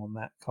I am on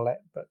that,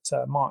 Colette, but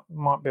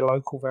might be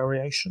local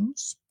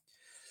variations.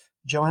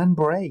 Joanne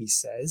Bray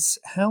says,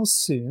 how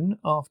soon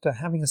after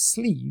having a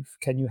sleeve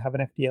can you have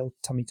an FDL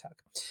tummy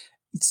tuck?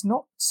 It's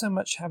not so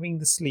much having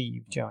the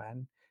sleeve,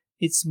 Joanne.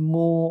 It's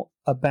more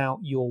about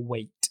your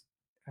weight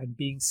and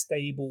being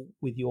stable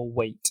with your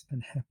weight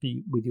and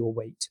happy with your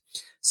weight.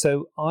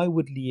 So I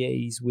would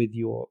liaise with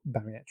your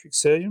bariatric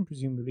surgeon.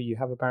 Presumably you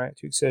have a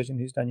bariatric surgeon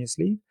who's done your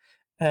sleeve,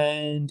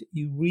 and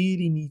you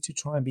really need to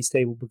try and be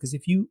stable, because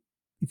if your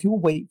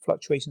weight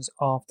fluctuations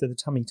after the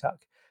tummy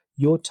tuck,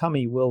 your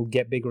tummy will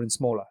get bigger and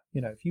smaller.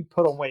 If you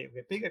put on weight, it'll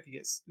get bigger. If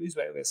you lose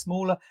weight, it'll get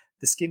smaller.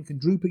 The skin can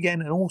droop again,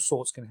 and all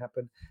sorts can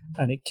happen.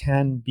 And it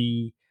can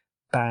be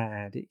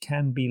bad. It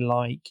can be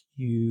like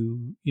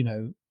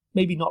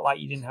maybe not like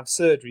you didn't have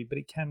surgery, but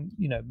it can,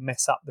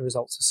 mess up the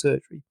results of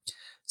surgery.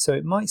 So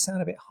it might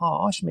sound a bit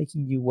harsh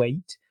making you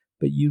wait,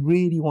 but you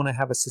really want to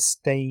have a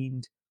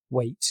sustained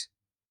weight.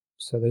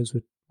 So those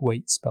were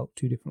weights spelt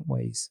two different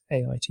ways.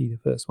 AIT the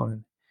first one,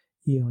 and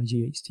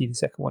EIGHT the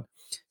second one.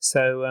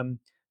 So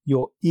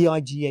your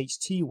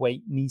EIGHT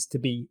weight needs to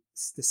be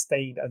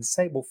sustained and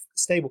stable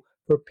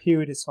for a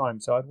period of time.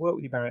 So I'd work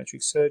with your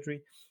bariatric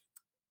surgery.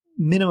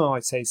 Minimum,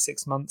 I'd say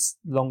 6 months,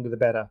 longer the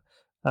better.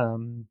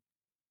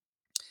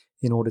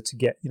 In order to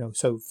get,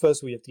 so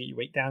first of all, you have to get your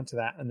weight down to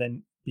that, and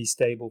then be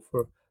stable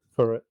for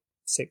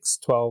 6,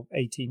 12,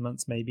 18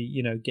 months, maybe,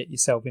 get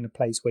yourself in a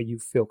place where you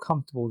feel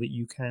comfortable that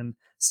you can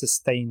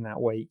sustain that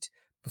weight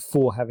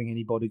before having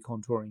any body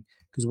contouring,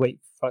 because weight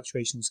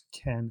fluctuations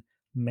can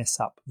mess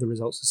up the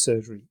results of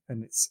surgery,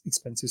 and it's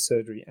expensive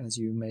surgery, as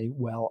you may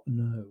well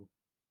know.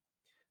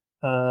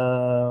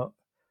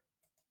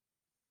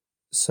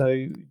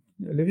 So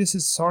Olivia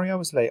says, sorry I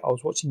was late. I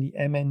was watching the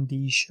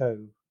MND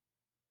show.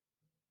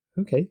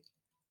 Okay.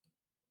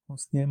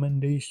 What's the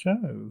MND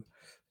show?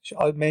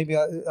 Maybe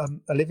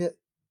Olivia,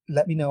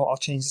 let me know. I'll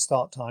change the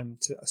start time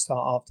to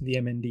start after the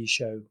MND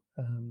show,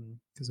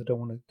 because I don't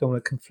want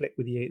to conflict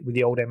with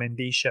the old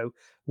MND show.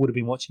 Would have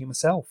been watching it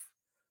myself,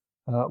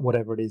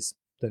 whatever it is.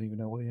 Don't even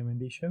know what the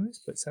MND show is,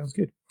 but it sounds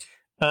good.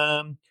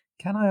 Can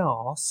I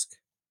ask,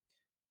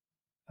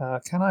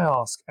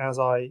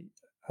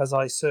 as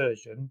I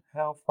surgeon,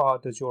 how far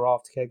does your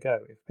aftercare go?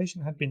 If a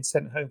patient had been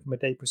sent home from a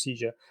day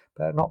procedure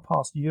but had not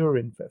passed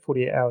urine for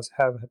 48 hours,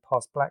 however had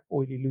passed black,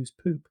 oily, loose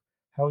poop,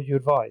 how would you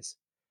advise?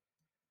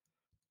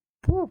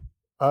 How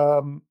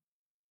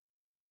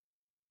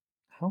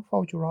far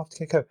would your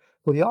aftercare go?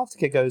 Well, the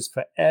aftercare goes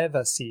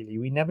forever, Seeley.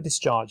 We never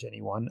discharge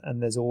anyone,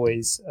 and there's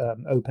always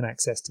open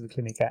access to the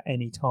clinic at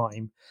any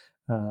time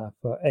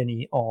for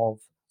any of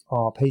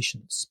our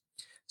patients.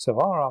 So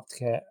our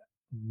aftercare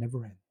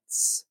never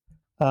ends.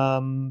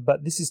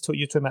 But this is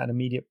you're talking about an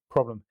immediate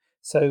problem.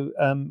 So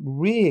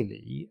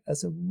really,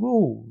 as a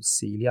rule,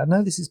 Seeley, I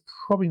know this is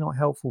probably not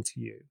helpful to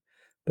you,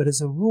 but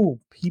as a rule,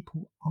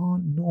 people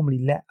aren't normally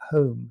let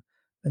home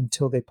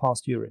until they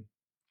passed urine.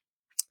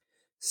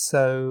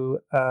 So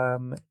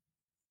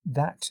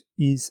that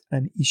is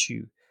an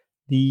issue.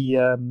 The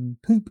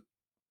poop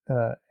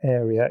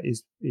area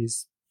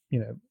is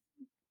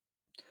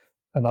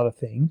another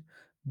thing,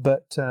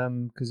 but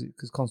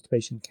because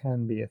constipation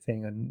can be a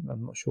thing, and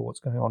I'm not sure what's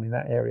going on in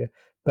that area.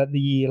 But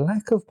the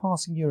lack of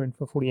passing urine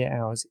for 48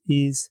 hours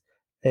is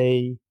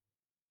a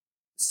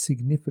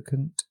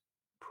significant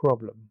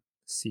problem,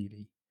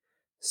 Seeley.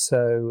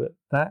 So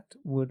that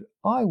would,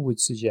 I would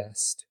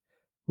suggest,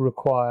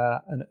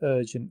 require an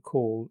urgent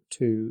call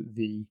to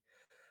the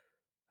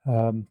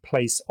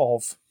place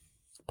of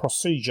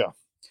procedure.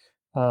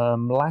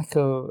 Lack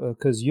of,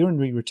 because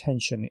urinary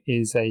retention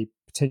is a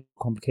potential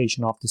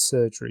complication after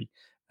surgery.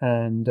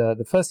 And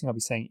the first thing I'll be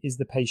saying is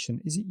the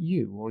patient, is it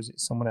you or is it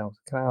someone else?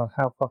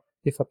 How far,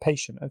 if a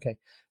patient, okay.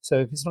 So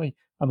if it's not,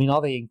 I mean,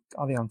 are they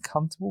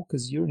uncomfortable?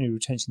 Because urinary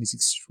retention is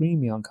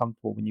extremely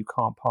uncomfortable when you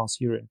can't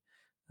pass urine,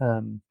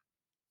 and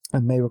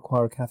may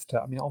require a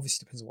catheter. I mean,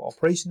 obviously it depends on what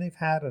operation they've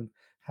had and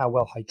how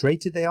well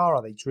hydrated they are.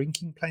 Are they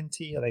drinking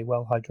plenty? Are they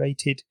well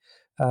hydrated?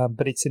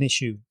 But it's an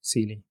issue,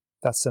 Seeley.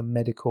 That's a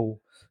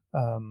medical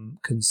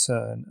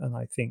concern, and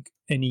I think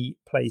any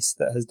place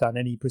that has done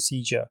any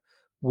procedure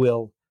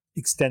will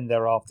extend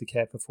their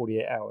aftercare for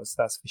 48 hours.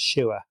 That's for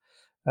sure.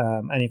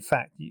 And in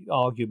fact, you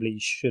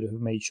arguably should have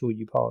made sure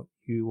you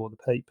or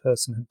the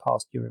person had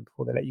passed urine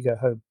before they let you go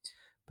home,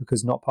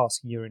 because not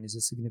passing urine is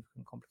a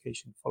significant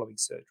complication following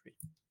surgery.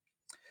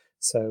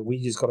 So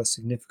we just got a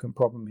significant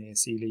problem here,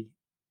 Seeley.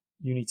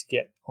 You need to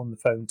get on the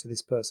phone to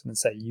this person and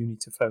say you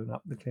need to phone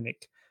up the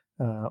clinic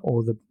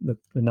or the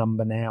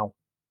number now.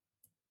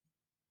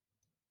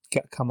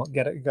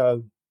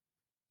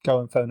 Go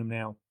and phone them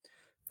now.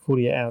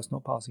 48 hours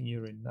not passing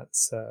urine,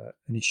 that's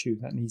an issue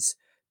that needs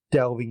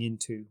delving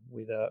into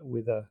with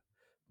a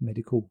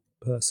medical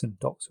person,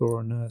 doctor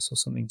or a nurse or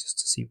something, just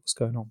to see what's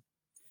going on.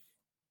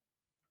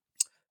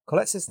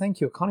 Colette says, thank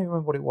you. I can't even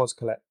remember what it was,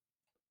 Colette.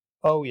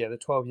 Oh, yeah, the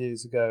 12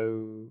 years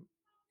ago,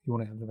 you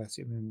want to have the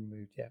vascular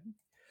removed,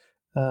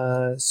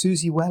 yeah.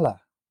 Susie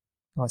Weller.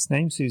 Nice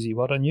name, Susie.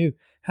 Well done, you.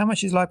 How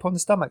much is lipo on the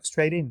stomach?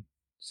 Straight in.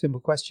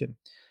 Simple question.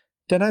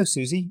 Don't know,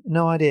 Susie.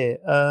 No idea.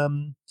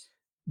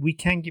 We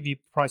can give you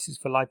prices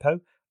for lipo.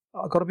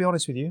 I've got to be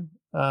honest with you.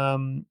 I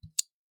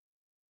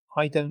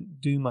don't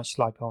do much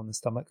lipo on the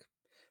stomach.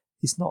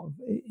 It's not.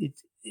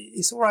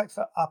 It's all right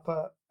for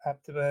upper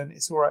abdomen.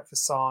 It's all right for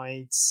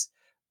sides.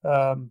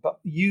 But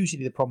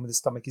usually the problem with the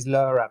stomach is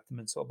lower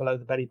abdomen, sort of below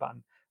the belly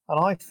button. And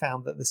I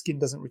found that the skin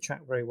doesn't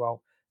retract very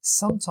well.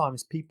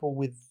 Sometimes people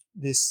with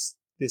this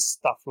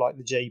stuff like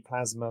the J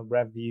plasma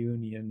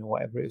Reunion or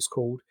whatever it was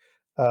called,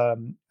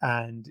 and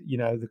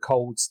the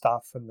cold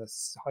stuff and the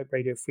high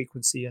radio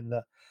frequency and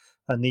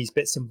these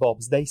bits and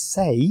bobs, they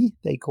say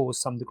they cause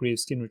some degree of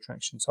skin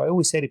retraction. So I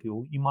always say to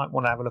people, you might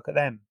want to have a look at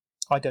them.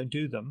 I don't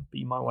do them, but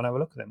you might want to have a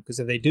look at them, because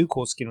if they do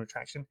cause skin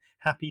retraction,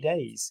 happy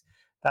days.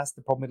 That's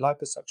the problem with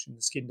liposuction.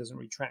 The skin doesn't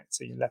retract,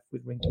 so you're left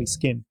with wrinkly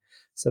skin.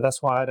 So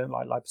that's why I don't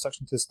like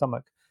liposuction to the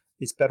stomach.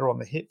 It's better on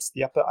the hips,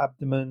 the upper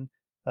abdomen,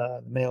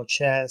 the male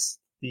chest,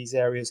 these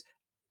areas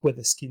where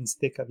the skin's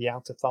thicker, the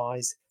outer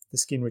thighs, the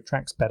skin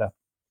retracts better.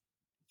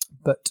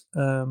 But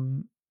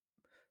and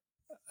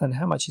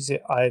how much is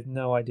it? I have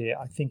no idea.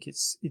 I think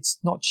it's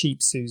not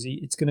cheap, Susie.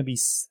 It's going to be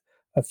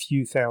a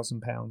few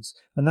 £1,000s,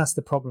 and that's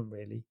the problem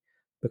really,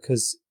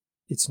 because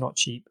it's not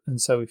cheap. And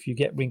so if you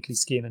get wrinkly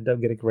skin and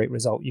don't get a great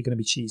result, you're going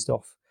to be cheesed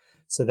off.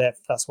 So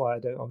that's why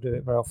I'll do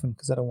it very often,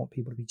 because I don't want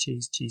people to be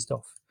cheesed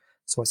off.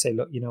 So I say,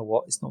 look, you know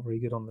what? It's not very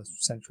good on the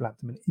central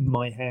abdomen in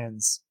my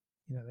hands.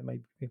 There may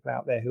be people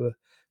out there who are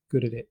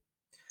good at it,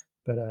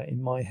 but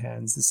in my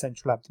hands, the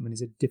central abdomen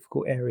is a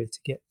difficult area to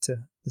get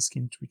the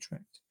skin to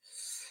retract.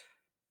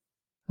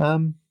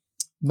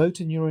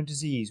 Motor neuron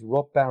disease,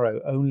 Rob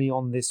Barrow, only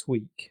on this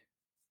week.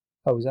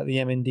 Oh, is that the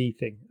MND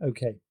thing?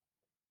 Okay,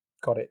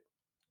 got it,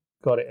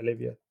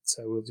 Olivia.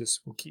 So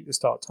we'll keep the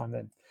start time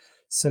then.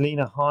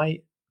 Selena,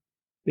 hi,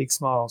 big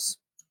smiles,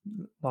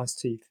 nice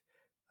teeth.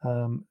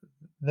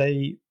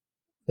 They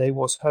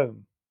was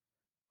home.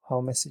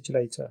 I'll message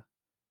later.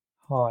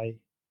 Hi.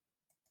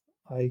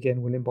 I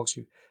again will inbox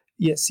you.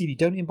 Yeah, CD,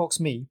 don't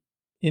inbox me.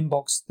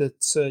 Inbox the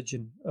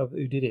surgeon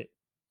who did it.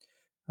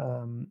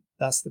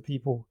 That's the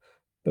people,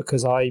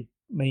 because I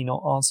may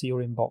not answer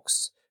your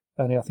inbox.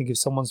 And I think if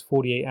someone's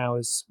 48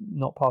 hours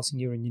not passing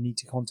urine, you need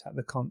to contact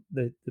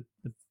the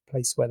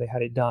place where they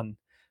had it done.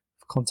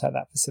 Contact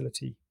that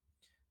facility.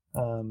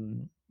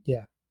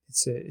 Yeah,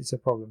 it's a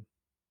problem.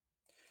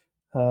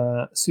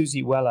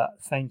 Susie Weller,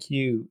 thank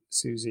you,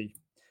 Susie.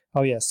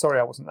 Oh yeah, sorry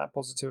I wasn't that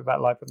positive about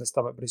lipo in the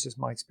stomach, but it's just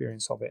my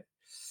experience of it.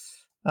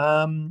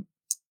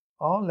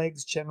 Are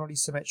legs generally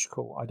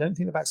symmetrical? I don't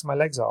think the backs of my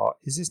legs are.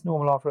 Is this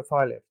normal after a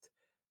thigh lift?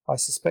 I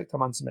suspect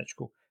I'm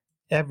unsymmetrical.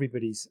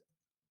 Everybody's,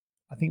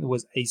 I think the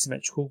word's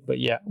asymmetrical, but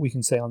yeah, we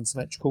can say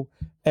unsymmetrical.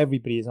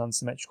 Everybody is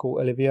unsymmetrical,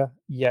 Olivia.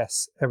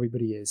 Yes,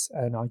 everybody is.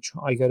 And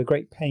I go to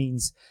great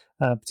pains,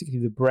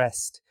 particularly the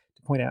breast,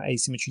 to point out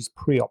asymmetries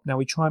pre-op. Now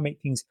we try and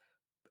make things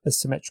as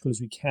symmetrical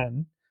as we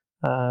can,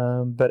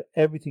 but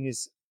everything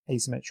is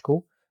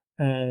asymmetrical,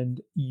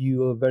 and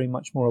you are very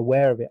much more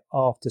aware of it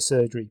after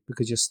surgery,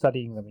 because you're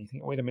studying them and you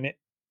think, wait a minute,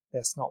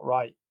 that's not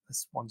right,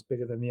 this one's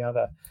bigger than the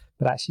other.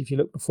 But actually, if you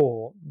look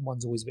before,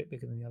 one's always a bit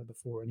bigger than the other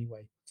before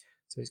anyway,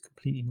 so it's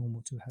completely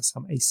normal to have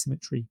some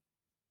asymmetry.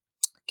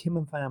 Kim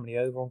and family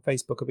over on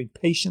Facebook have been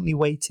patiently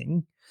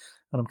waiting,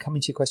 and I'm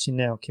coming to your question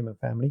now, Kim and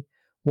family.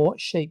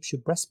 What shape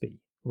should breast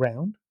be?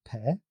 Round,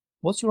 pair.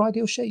 What's your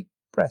ideal shape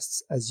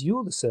breasts as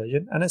you're the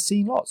surgeon and have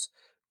seen lots?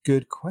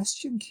 Good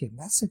question, Kim.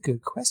 That's a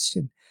good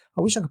question.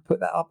 I wish I could put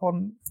that up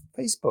on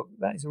Facebook.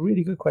 That is a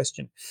really good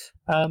question.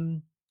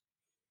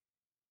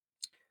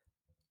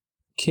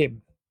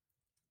 Kim,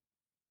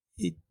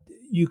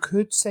 you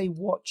could say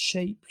what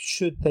shape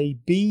should they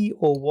be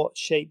or what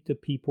shape do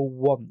people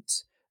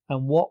want?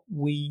 And what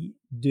we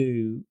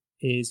do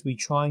is we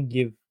try and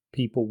give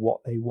people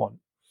what they want.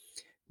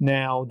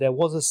 Now, there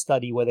was a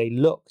study where they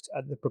looked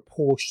at the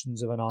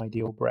proportions of an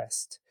ideal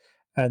breast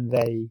and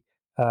they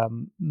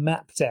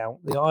mapped out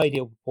the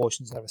ideal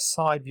proportions. They have a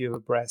side view of a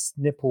breast,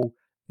 nipple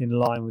in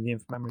line with the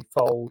inframammary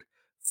fold,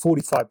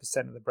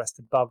 45% of the breast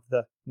above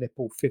the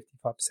nipple,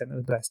 55% of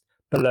the breast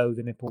below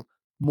the nipple,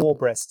 more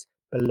breast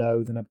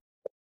below than a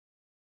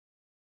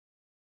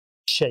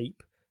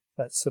shape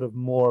that's sort of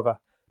more of a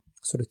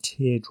sort of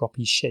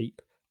teardroppy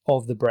shape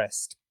of the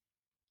breast.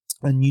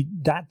 And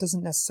that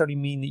doesn't necessarily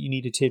mean that you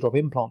need a teardrop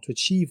implant to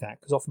achieve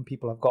that, because often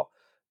people have got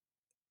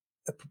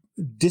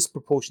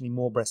disproportionately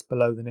more breast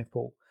below the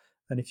nipple.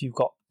 And if you've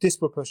got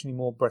disproportionately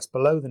more breast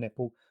below the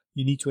nipple,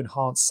 you need to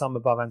enhance some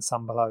above and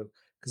some below,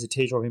 because a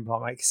teardrop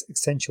implant might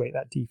accentuate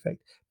that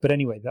defect. But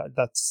anyway,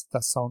 that's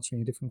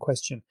answering a different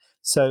question.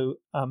 So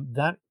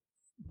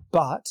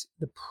but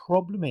the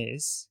problem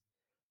is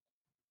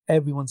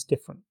everyone's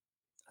different.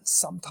 And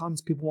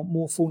sometimes people want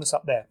more fullness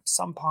up there.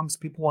 Sometimes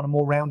people want a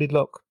more rounded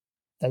look.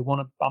 They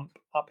want a bump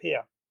up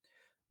here,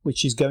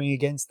 which is going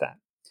against that.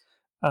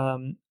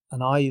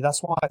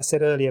 That's why I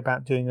said earlier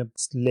about doing a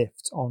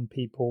lift on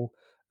people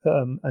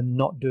and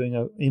not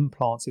doing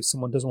implants if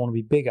someone doesn't want to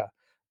be bigger,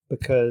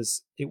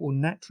 because it will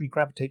naturally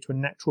gravitate to a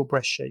natural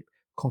breast shape,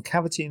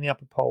 concavity in the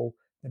upper pole,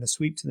 then a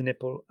sweep to the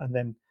nipple, and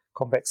then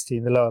convexity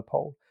in the lower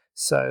pole.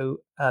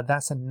 So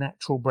that's a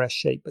natural breast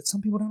shape, but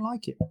some people don't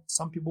like it.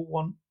 Some people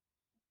want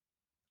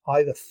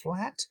either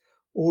flat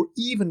or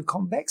even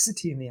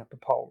convexity in the upper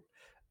pole,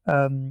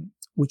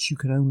 which you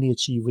can only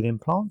achieve with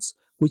implants,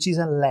 which is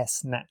a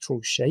less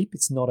natural shape.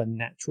 It's not a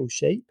natural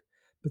shape,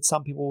 but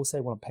some people will say,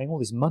 well, I'm paying all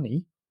this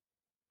money.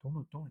 Don't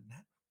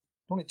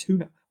want it too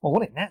natural. Well, I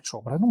want it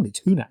natural, but I don't want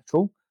it too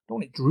natural. I don't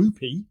want it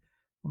droopy.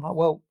 I'm like,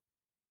 well,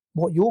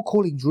 what you're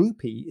calling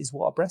droopy is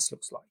what a breast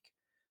looks like.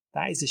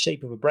 That is the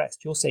shape of a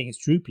breast. You're saying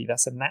it's droopy.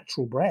 That's a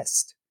natural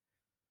breast.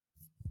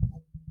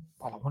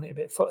 Well, I want it a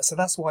bit fuller. So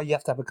that's why you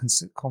have to have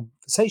a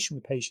conversation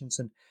with patients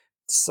and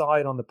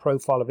decide on the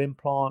profile of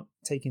implant,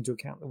 take into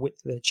account the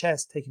width of their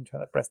chest, take into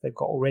account the breast they've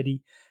got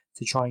already,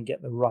 to try and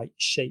get the right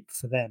shape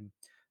for them,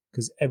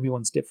 because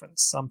everyone's different.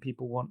 Some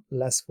people want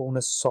less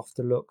fullness,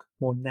 softer look,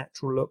 more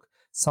natural look.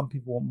 Some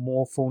people want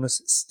more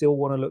fullness, still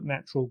want to look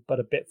natural, but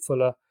a bit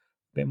fuller, a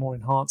bit more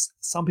enhanced.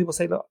 Some people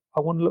say, look, I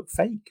want to look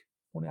fake.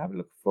 I want to have it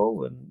look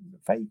full and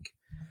fake.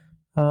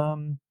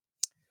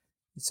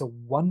 It's a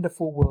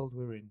wonderful world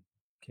we're in,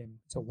 Kim.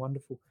 It's a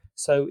wonderful.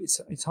 So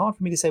it's hard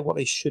for me to say what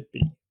they should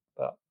be,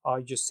 but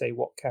I just say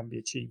what can be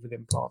achieved with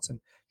implants and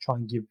try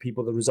and give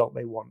people the result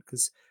they want,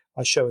 because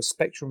I show a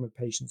spectrum of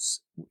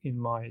patients in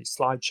my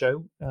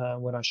slideshow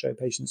when I show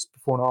patients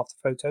before and after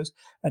photos,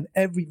 and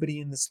everybody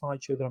in the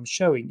slideshow that I'm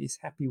showing is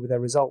happy with their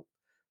result.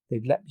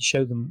 They've let me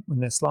show them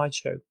in their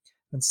slideshow,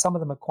 and some of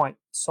them are quite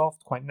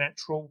soft, quite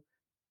natural,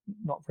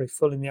 not very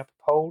full in the upper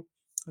pole,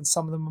 and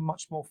some of them are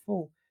much more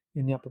full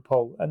in the upper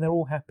pole, and they're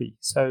all happy.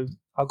 So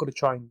I've got to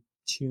try and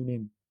tune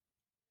in.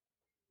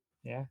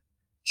 Yeah,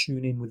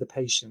 tune in with the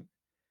patient,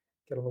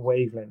 get on the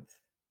wavelength,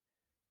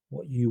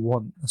 what you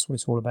want. That's what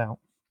it's all about.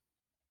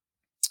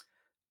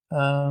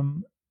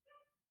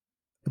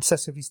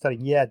 Obsessively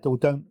studying, yeah.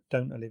 Don't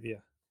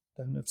Olivia,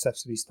 don't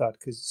obsessively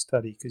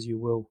study because you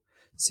will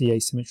see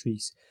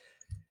asymmetries.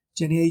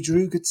 Jenny A.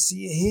 Drew, good to see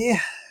you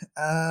here.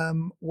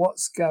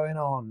 What's going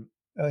on?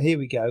 Oh, here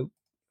we go.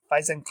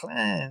 Faizan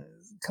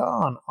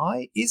Khan,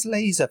 is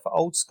laser for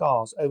old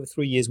scars over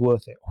 3 years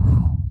worth it?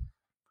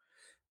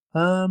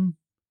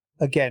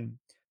 Again,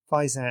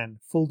 Faizan,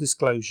 full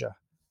disclosure,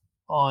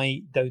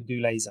 I don't do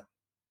laser.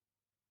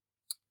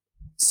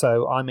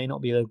 So I may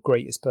not be the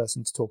greatest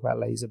person to talk about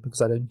laser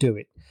because I don't do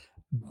it.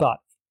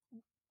 But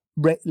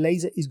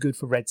laser is good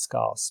for red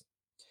scars.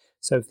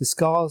 So if the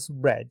scar's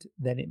red,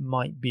 then it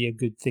might be a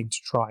good thing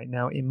to try.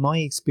 Now, in my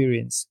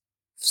experience,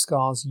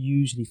 scars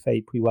usually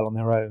fade pretty well on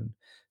their own.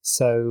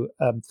 So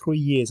 3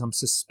 years, I'm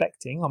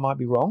suspecting, I might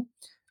be wrong,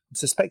 I'm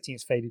suspecting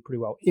it's faded pretty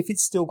well. If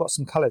it's still got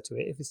some colour to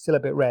it, if it's still a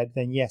bit red,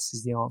 then yes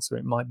is the answer.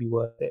 It might be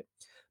worth it.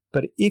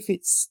 But if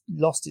it's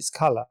lost its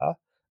colour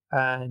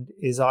and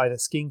is either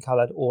skin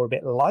coloured or a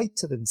bit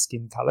lighter than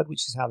skin coloured,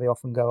 which is how they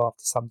often go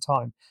after some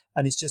time,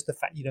 and it's just the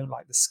fact you don't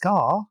like the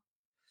scar,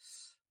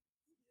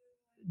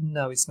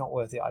 no, it's not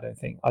worth it. I don't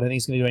think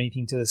it's going to do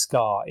anything to the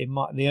scar.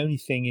 The only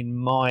thing in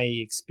my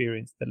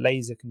experience that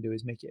laser can do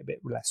is make it a bit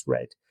less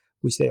red,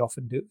 which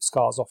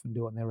scars often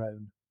do on their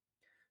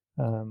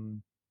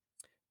own.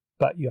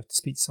 But you have to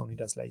speak to someone who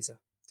does laser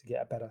to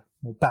get a better,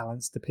 more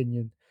balanced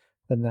opinion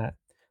than that.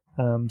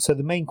 So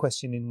the main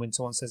question when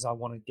someone says, I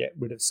want to get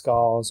rid of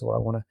scars or I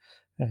want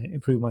to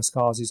improve my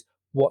scars, is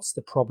what's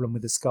the problem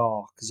with the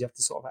scar? Because you have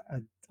to sort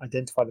of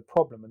identify the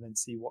problem and then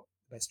see what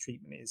the best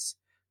treatment is,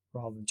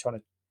 rather than trying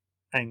to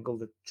angle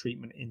the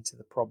treatment into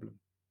the problem.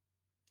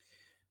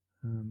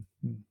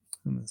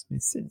 That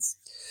makes sense.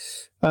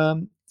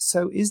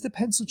 So is the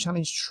pencil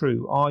challenge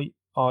true?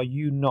 Are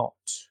you not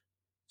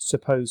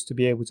supposed to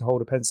be able to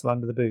hold a pencil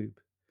under the boob?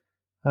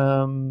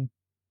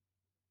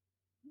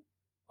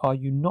 Are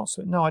you not?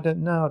 No, I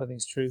don't know. I don't think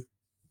it's true.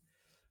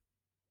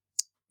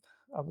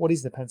 What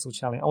is the pencil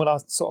challenge? Well, I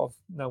sort of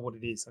know what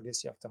it is. I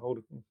guess you have to hold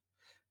it.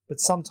 But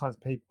sometimes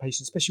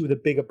patients, especially with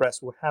a bigger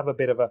breast, will have a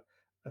bit of a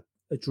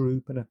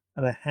droop and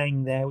a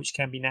hang there, which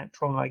can be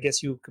natural. And I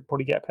guess you could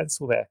probably get a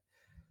pencil there.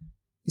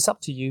 It's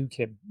up to you,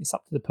 Kim. It's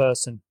up to the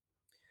person.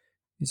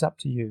 It's up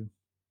to you.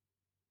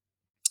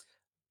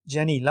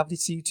 Jenny, lovely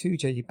to see you too,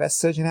 Jay. Best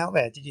surgeon out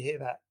there. Did you hear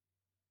that?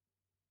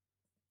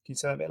 Can you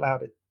say that a bit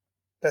louder?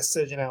 Best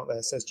surgeon out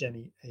there, says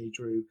Jenny A.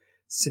 Drew,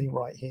 sitting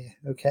right here.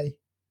 Okay.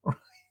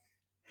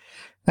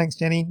 Thanks,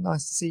 Jenny.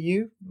 Nice to see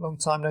you. Long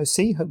time no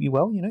see. Hope you're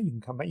well. You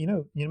can come back.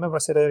 You remember I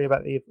said earlier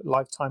about the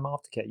lifetime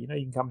aftercare. You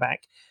can come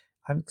back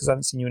because I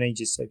haven't seen you in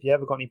ages. So if you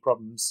ever got any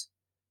problems,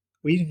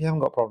 or even if you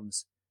haven't got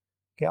problems,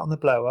 get on the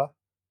blower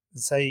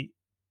and say,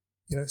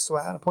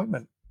 sort out an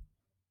appointment.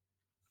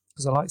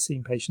 Because I like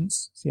seeing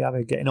patients, see how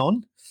they're getting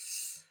on.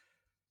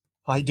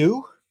 I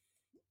do.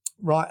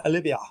 Right,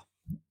 Olivia.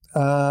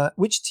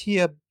 Which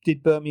tier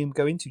did Birmingham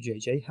go into,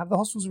 JJ? Have the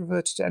hospitals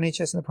reverted to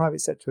NHS and the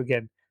private sector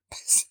again?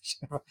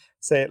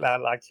 Say it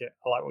loud, like it.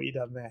 I like what you've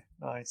done there.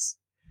 Nice.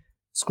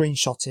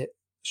 Screenshot it.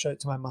 Show it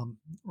to my mum.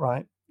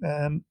 Right.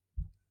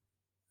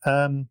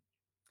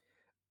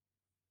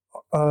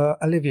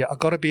 Olivia, I've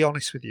got to be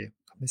honest with you.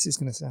 This is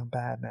going to sound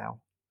bad now.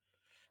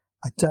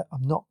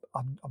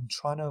 I'm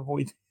trying to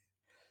avoid.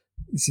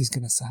 This is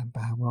going to sound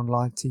bad. We're on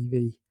live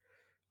TV.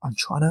 I'm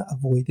trying to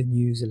avoid the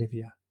news,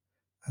 Olivia.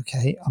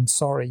 Okay, I'm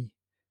sorry.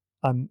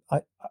 I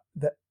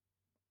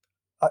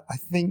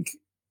think,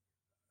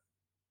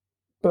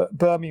 but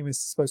Birmingham is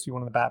supposed to be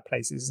one of the bad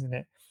places, isn't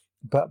it?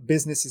 But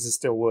businesses are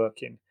still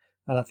working,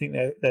 and I think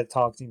they're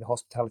targeting the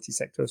hospitality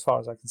sector as far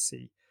as I can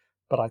see.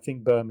 But I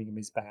think Birmingham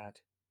is bad.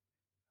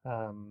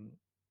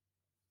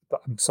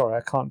 But I'm sorry,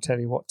 I can't tell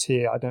you what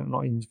tier. I'm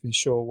not even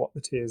sure what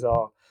the tiers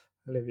are,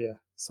 Olivia.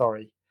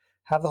 Sorry.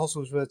 Have the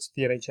hospitals reverted to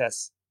the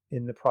NHS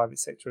in the private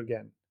sector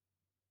again?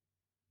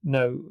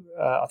 No,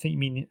 I think you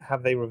mean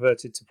have they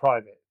reverted to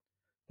private?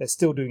 They're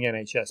still doing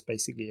NHS,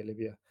 basically,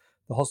 Olivia.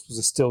 The hospitals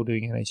are still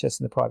doing NHS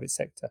in the private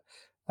sector.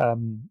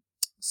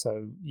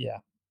 So, yeah.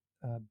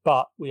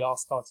 But we are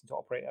starting to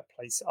operate at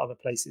other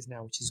places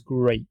now, which is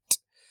great.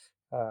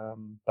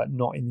 But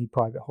not in the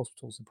private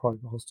hospitals. The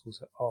private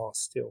hospitals are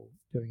still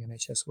doing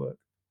NHS work.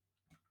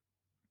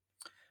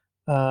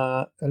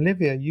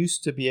 Olivia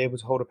used to be able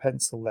to hold a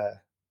pencil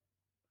there.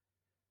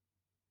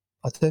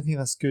 I don't think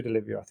that's good,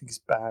 Olivia. I think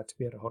it's bad to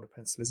be able to hold a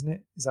pencil, isn't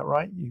it? Is that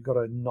right? You've got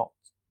to not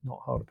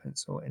hold a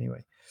pencil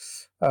anyway.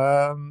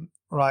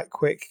 Right,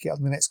 quick. Get on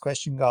to the next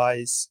question,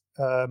 guys.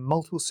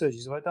 Multiple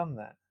surgeries. Have I done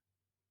that?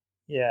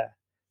 Yeah.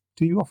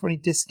 Do you offer any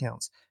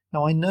discounts?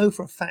 Now, I know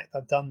for a fact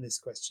I've done this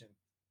question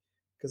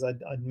because I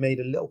made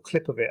a little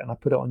clip of it and I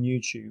put it on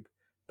YouTube.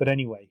 But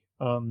anyway,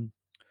 I'll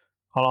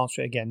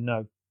answer it again.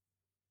 No,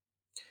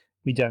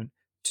 we don't.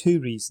 Two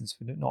reasons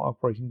for not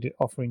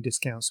offering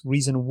discounts.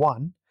 Reason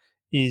one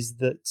is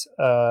that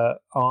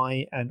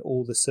I and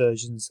all the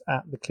surgeons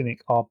at the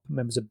clinic are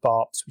members of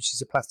BARPS, which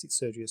is a Plastic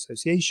Surgery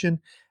Association,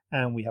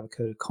 and we have a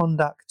code of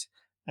conduct,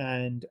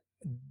 and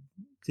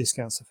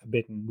discounts are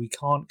forbidden. We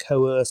can't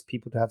coerce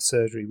people to have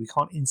surgery. We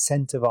can't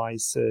incentivize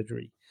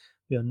surgery.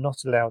 We are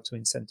not allowed to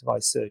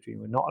incentivize surgery.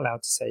 We're not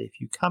allowed to say, if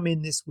you come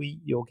in this week,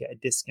 you'll get a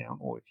discount,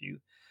 or if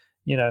you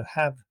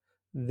have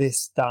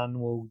this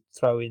done, we'll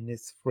throw in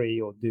this free,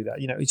 or do that.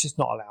 It's just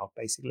not allowed,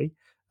 basically.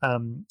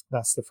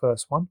 That's the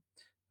first one.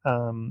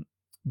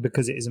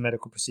 Because it is a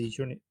medical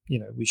procedure, and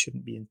we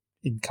shouldn't be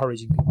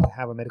encouraging people to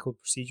have a medical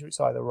procedure. It's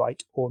either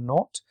right or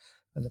not,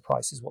 and the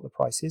price is what the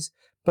price is.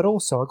 But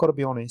also, I've got to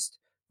be honest,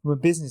 from a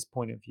business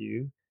point of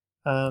view,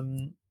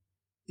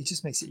 it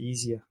just makes it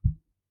easier.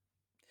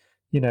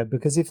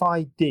 Because if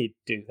I did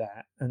do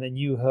that, and then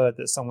you heard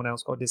that someone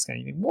else got a discount,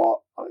 you think,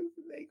 what?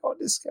 They got a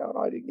discount,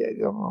 I didn't get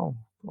it. Oh,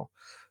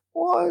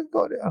 well, I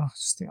got it. I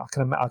just think I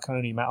can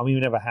only imagine. I mean,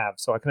 we never have,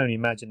 so I can only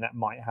imagine that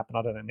might happen.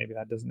 I don't know. Maybe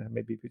that doesn't happen.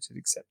 Maybe people should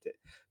accept it.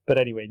 But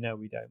anyway, no,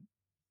 we don't.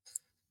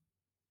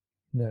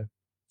 No,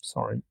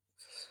 sorry.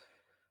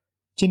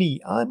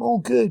 Ginny, I'm all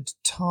good.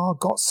 Tar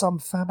got some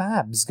fab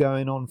abs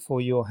going on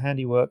for your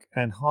handiwork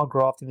and hard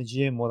graft in the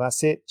gym. Well,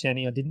 that's it,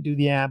 Jenny. I didn't do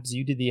the abs.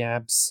 You did the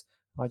abs.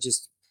 I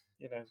just,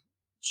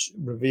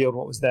 revealed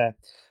what was there.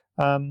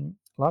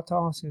 Love to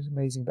ask you, it's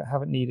amazing, but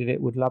haven't needed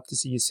it. Would love to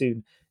see you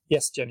soon.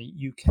 Yes, Jenny,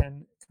 you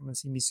can come and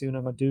see me soon,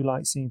 and I do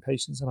like seeing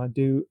patients, and I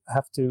do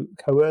have to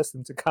coerce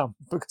them to come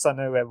because I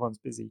know everyone's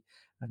busy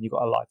and you've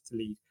got a life to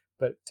lead.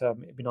 But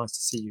it'd be nice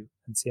to see you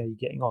and see how you're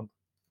getting on.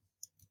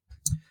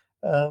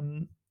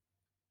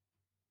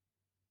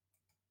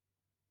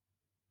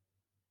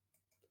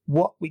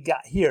 What we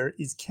got here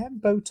is,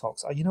 can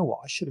Botox? You know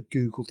what? I should have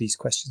Googled these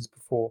questions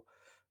before.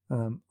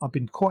 I've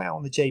been caught out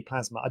on the J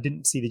plasma. I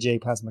didn't see the J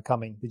plasma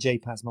coming. The J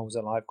plasma was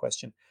a live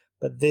question.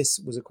 but this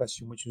was a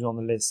question which was on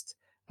the list,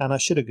 and I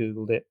should have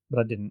Googled it, but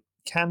I didn't.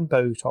 Can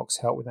Botox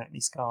help with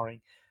acne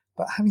scarring?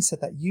 But having said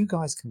that, you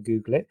guys can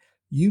Google it.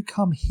 You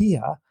come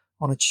here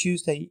on a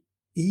Tuesday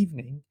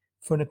evening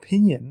for an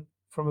opinion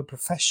from a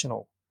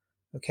professional.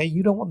 Okay,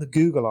 you don't want the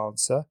Google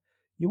answer.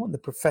 You want the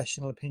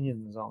professional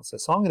opinions answer.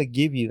 So I'm going to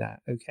give you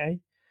that, okay?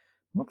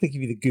 I'm not going to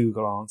give you the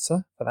Google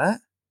answer for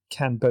that.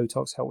 Can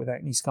Botox help with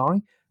acne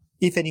scarring?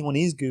 If anyone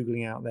is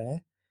Googling out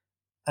there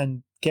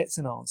and gets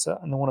an answer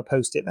and they want to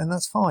post it, then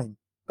that's fine.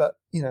 But,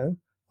 you know,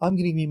 I'm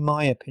giving you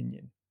my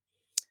opinion.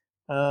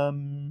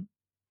 Well,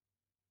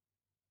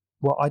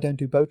 I don't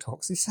do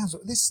Botox.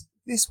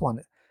 This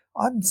one,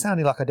 I'm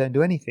sounding like I don't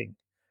do anything.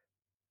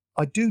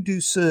 I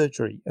do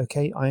surgery,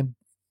 okay? I'm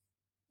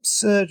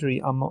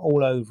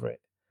all over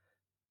it.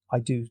 I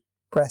do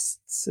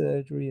breast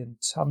surgery and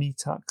tummy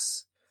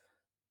tucks.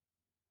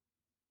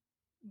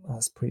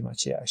 That's pretty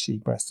much it, actually,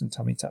 breast and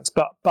tummy tucks.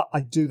 But I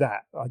do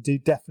that. I do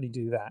definitely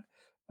do that.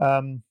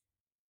 I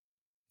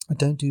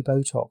don't do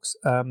Botox.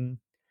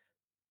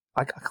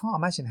 I can't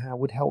imagine how it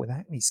would help with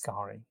acne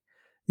scarring.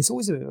 It's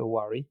always a bit of a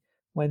worry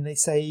when they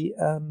say,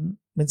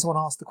 when someone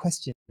asks the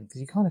question,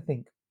 because you kind of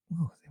think,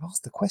 oh, they've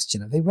asked the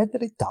question. Have they read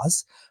that it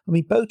does? I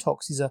mean,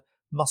 Botox is a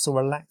muscle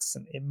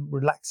relaxant. It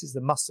relaxes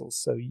the muscles.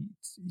 So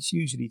it's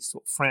usually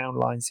sort of frown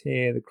lines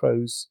here, the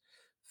crow's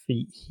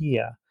feet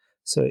here.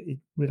 So it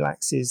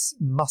relaxes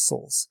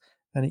muscles,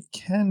 and it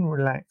can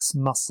relax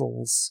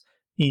muscles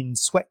in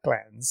sweat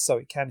glands. So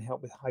it can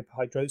help with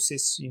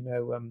hyperhidrosis,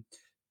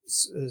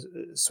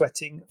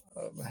 sweating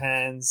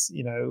hands,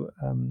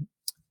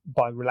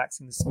 by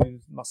relaxing the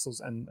smooth muscles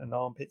and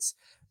armpits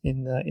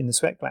in the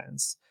sweat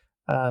glands.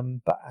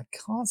 But I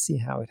can't see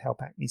how it would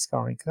help acne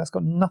scarring, because that's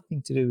got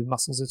nothing to do with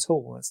muscles at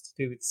all. That's to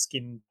do with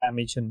skin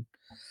damage. And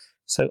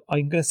so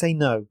I'm going to say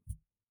no.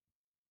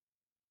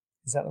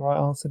 Is that the right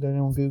answer? Did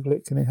anyone Google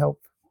it? Can it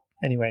help?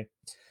 Anyway,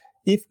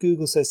 if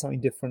Google says something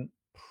different,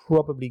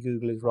 probably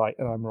Google is right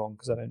and I'm wrong,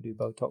 because I don't do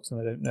Botox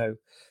and I don't know.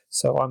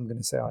 So I'm going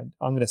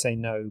to say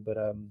no. But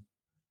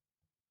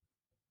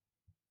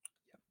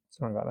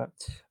sorry about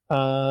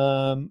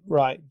that.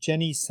 Right,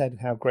 Jenny said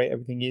how great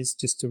everything is.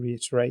 Just to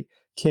reiterate,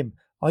 Kim,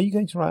 are you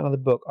going to write another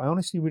book? I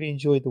honestly really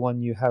enjoyed the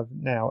one you have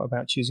now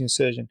about choosing a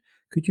surgeon.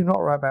 Could you not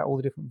write about all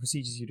the different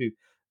procedures you do?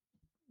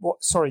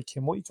 What? Sorry,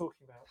 Kim, what are you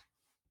talking about?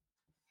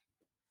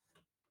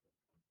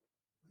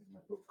 Where's my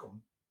book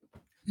gone?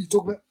 You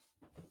talk about?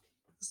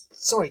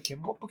 Sorry,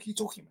 Kim, what book are you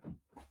talking about?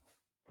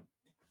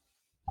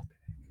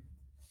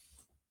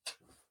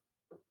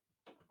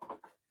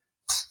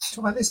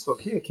 Talking about this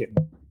book here, Kim.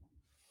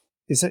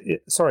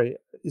 Sorry,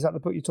 is that the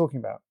book you're talking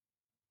about?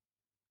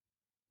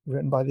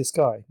 Written by this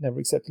guy, Never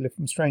Accept a Lift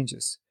from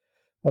Strangers.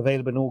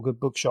 Available in all good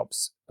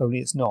bookshops, only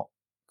it's not,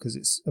 because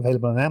it's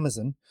available on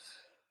Amazon.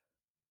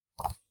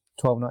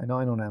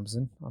 $12.99 on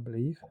Amazon, I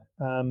believe,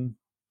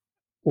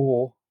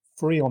 or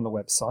free on the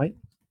website.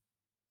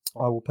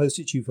 I will post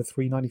it to you for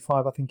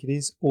 $3.95, I think it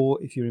is. Or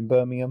if you're in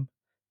Birmingham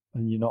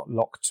and you're not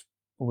locked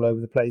all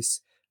over the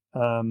place,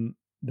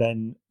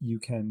 then you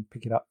can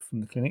pick it up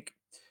from the clinic.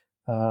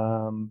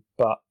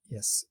 But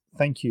yes,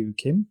 thank you,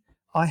 Kim.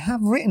 I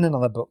have written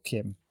another book,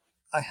 Kim.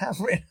 I have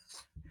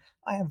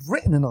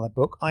written another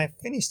book. I have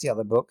finished the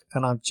other book,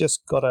 and I've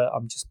just got to.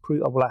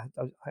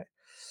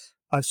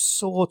 I've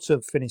sort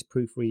of finished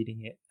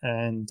proofreading it,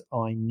 and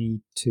I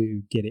need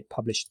to get it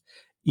published.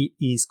 It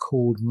is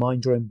called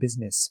Mind Your Own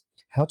Business: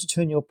 How to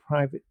Turn Your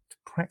Private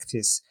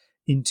Practice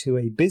into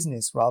a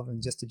Business Rather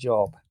Than Just a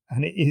Job.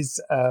 And it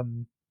is.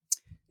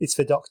 It's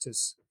for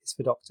doctors. It's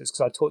for doctors,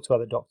 because I talk to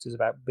other doctors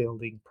about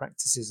building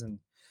practices and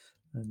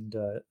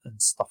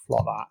stuff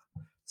like that.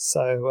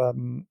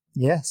 So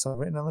yes, I've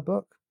written another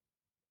book.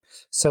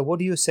 So what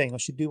are you saying? I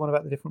should do one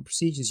about the different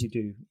procedures you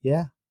do?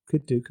 Yeah,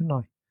 could do, couldn't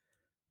I?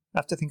 I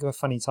have to think of a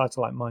funny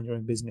title like Mind Your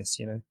Own Business,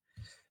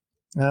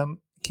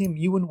 Kim,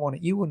 you wouldn't want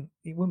it. It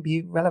wouldn't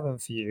be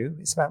relevant for you.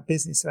 It's about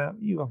business, about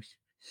you,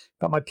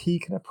 about my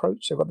Pekin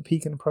approach. I've got the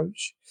Pekin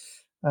approach.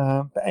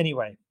 But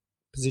anyway,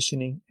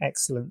 positioning,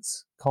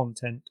 excellence,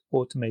 content,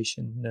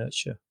 automation,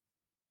 nurture.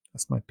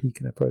 That's my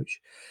Pekin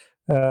approach.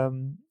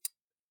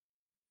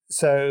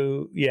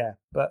 So yeah,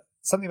 but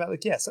something about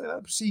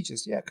the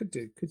procedures. Yeah, could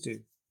do.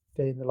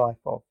 Day in the life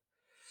of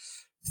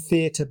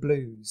theatre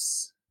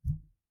blues.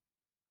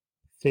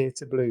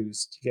 Theatre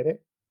blues. Do you get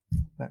it?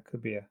 That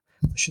could be I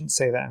shouldn't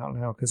say that out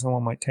loud, because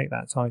someone might take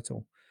that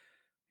title.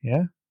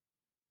 Yeah,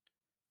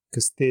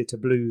 because theatre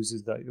blues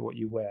is like what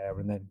you wear,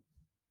 and then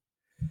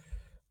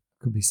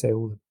could we say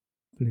all the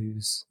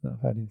blues that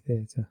I've had in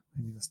theatre?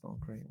 Maybe that's not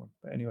a great one.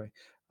 But anyway,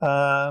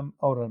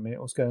 hold on a minute.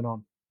 What's going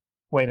on?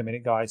 Wait a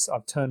minute, guys.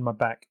 I've turned my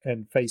back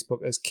and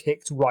Facebook has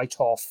kicked right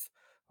off.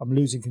 I'm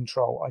losing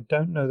control. I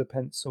don't know the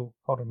pencil.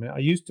 Hold on a minute. I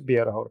used to be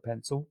able to hold a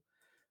pencil.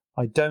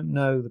 I don't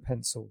know the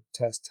pencil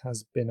test.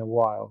 Has been a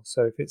while.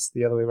 So if it's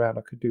the other way around,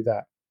 I could do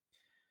that.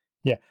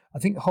 Yeah, I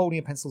think holding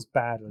a pencil is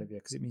bad, Olivia,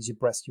 because it means you've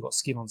got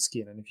skin on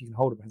skin. And if you can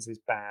hold a pencil, it's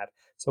bad.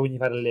 So when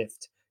you've had a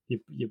lift,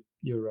 your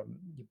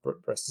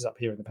breast is up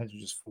here and the pencil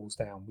just falls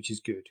down, which is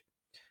good.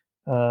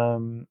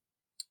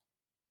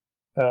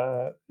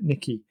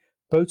 Nikki,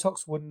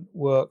 Botox wouldn't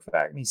work for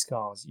acne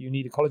scars. You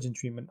need a collagen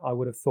treatment, I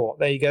would have thought.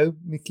 There you go,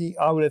 Nikki.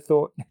 I would have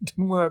thought it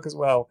didn't work as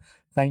well.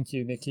 Thank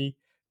you, Nikki.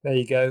 There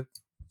you go.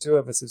 2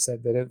 of us have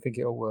said they don't think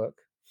it'll work.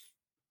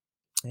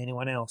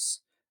 Anyone else?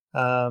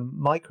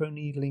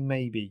 Microneedling,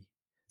 maybe.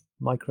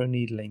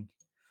 Microneedling.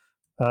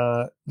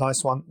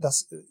 Nice one.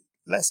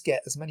 Let's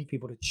get as many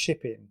people to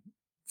chip in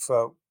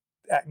for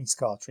acne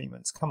scar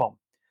treatments. Come on.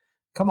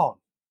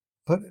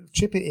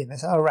 Chip it in.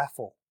 Let's have a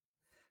raffle.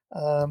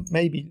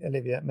 Maybe,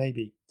 Olivia,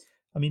 maybe.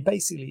 I mean,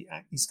 basically,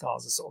 acne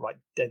scars are sort of like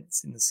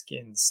dents in the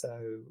skin.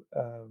 So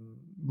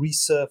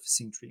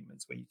resurfacing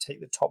treatments where you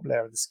take the top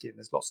layer of the skin.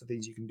 There's lots of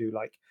things you can do,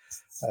 like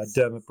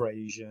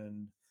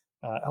dermabrasion.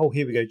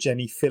 Here we go,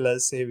 Jenny,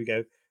 fillers. Here we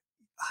go.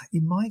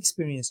 In my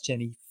experience,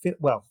 Jenny, I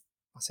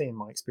say in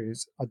my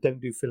experience, I don't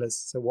do fillers.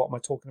 So what am I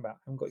talking about? I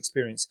haven't got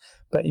experience.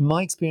 But in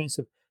my experience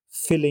of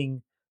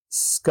filling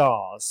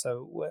scars,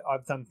 so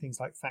I've done things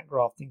like fat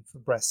grafting for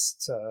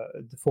breast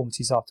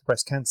deformities after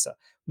breast cancer.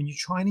 When you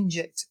try and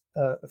inject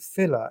a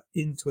filler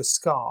into a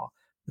scar,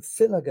 the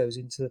filler goes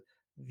into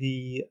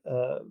the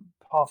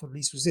path of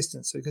least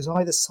resistance. So it goes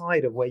either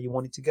side of where you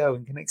want it to go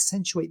and can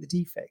accentuate the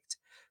defect.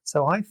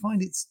 So I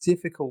find it's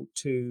difficult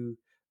to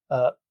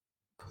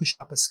push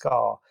up a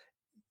scar.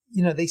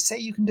 They say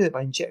you can do it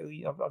by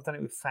injecting. I've done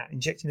it with fat,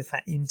 injecting the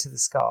fat into the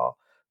scar,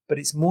 but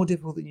it's more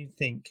difficult than you'd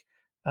think.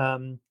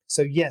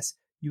 So yes,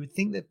 you would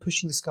think that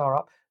pushing the scar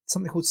up,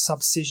 something called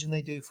subcision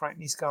they do for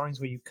acne scarrings,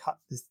 where you cut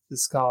the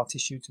scar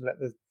tissue to let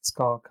the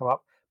scar come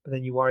up, but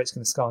then you worry it's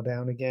going to scar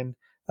down again.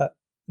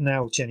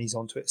 Now Jenny's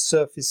onto it.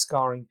 Surface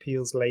scarring,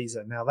 peels,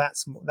 laser. Now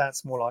that's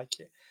more like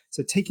it.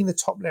 So taking the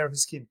top layer of the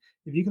skin,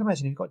 if you can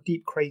imagine, you've got a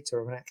deep crater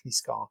of an acne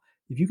scar.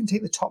 If you can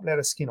take the top layer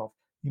of skin off,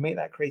 you make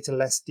that crater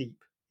less deep.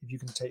 If you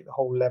can take the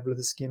whole level of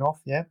the skin off,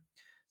 yeah.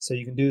 So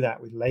you can do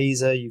that with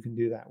laser. You can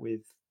do that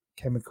with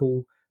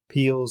chemical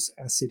peels,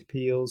 acid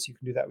peels. You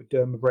can do that with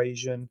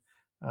dermabrasion.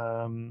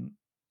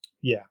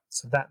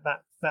 So that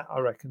I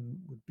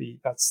reckon would be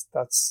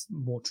that's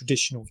more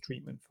traditional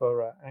treatment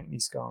for acne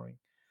scarring.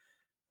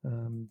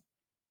 I'm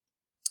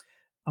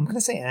going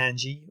to say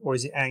Angie, or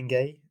is it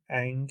Ange?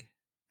 Ang.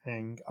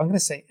 I'm going to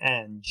say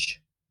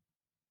Ange.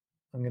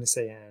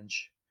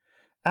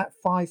 At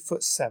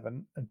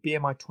 5'7" and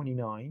BMI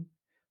 29,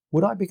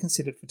 would I be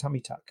considered for tummy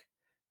tuck?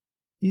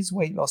 Is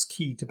weight loss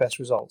key to best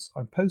results?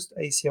 I'm post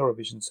ACL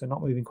revision, so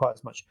not moving quite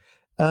as much.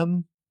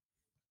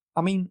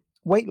 I mean,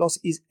 weight loss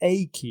is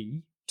a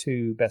key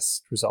to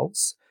best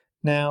results.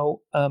 Now,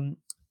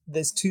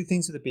 there's 2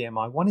 things with the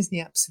BMI. One is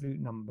the absolute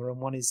number, and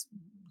one is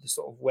the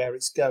sort of where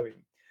it's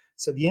going.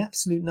 So the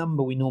absolute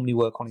number we normally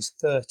work on is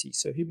 30.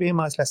 So if your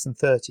BMI is less than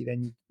 30,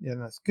 then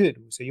that's good.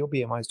 So your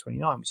BMI is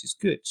 29, which is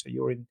good. So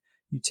you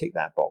tick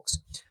that box.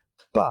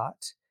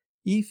 But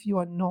if you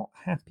are not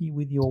happy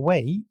with your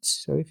weight,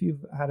 so if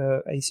you've had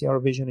a ACL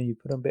revision and you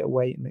put on a bit of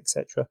weight and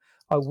etc.,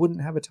 I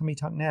wouldn't have a tummy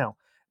tuck now,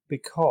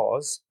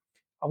 because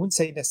I wouldn't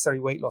say necessarily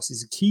weight loss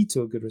is a key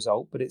to a good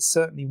result, but it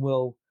certainly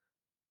will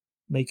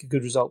make a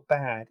good result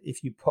bad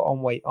if you put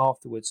on weight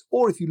afterwards,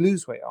 or if you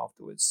lose weight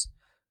afterwards.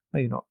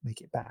 Maybe not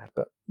make it bad,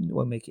 but it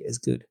won't make it as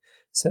good.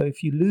 So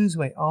if you lose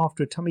weight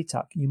after a tummy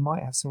tuck, you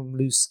might have some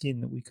loose skin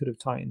that we could have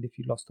tightened if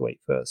you lost weight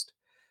first.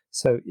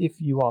 So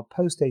if you are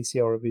post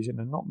ACL revision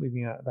and not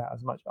moving about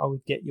as much, I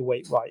would get your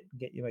weight right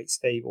and get your weight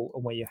stable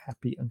and where you're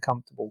happy and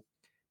comfortable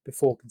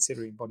before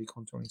considering body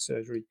contouring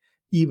surgery,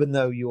 even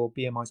though your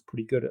BMI is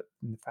pretty good at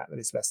the fact that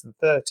it's less than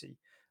 30.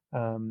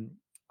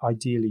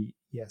 Ideally,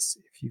 yes,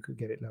 if you could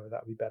get it lower,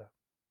 that would be better.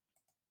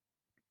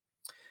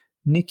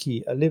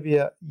 Nikki,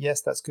 Olivia,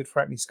 yes, that's good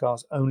for acne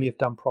scars, only if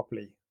done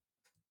properly.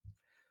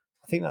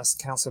 I think that's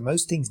the counts for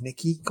most things,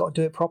 Nikki. Got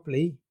to do it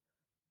properly.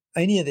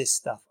 Any of this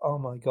stuff, oh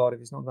my God, if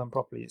it's not done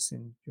properly,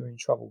 you're in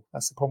trouble.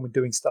 That's the problem with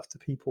doing stuff to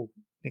people,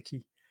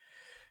 Nikki.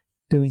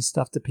 Doing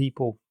stuff to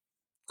people.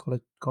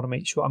 Got to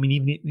make sure. I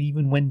mean,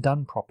 even when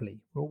done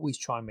properly, we'll always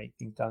try and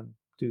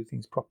do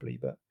things properly.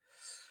 But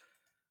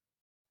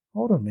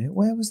hold on a minute,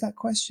 where was that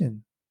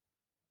question?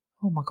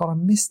 Oh my God, I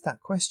missed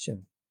that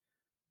question.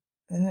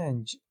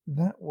 And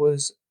that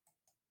was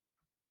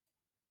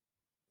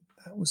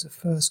the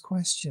first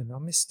question. I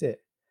missed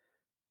it.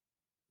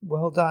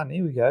 Well done.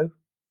 Here we go.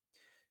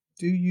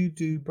 Do you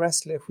do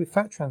breast lift with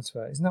fat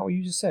transfer? Isn't that what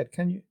you just said?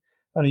 Can you?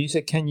 Oh no, you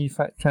said can you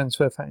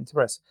transfer fat into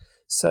breast?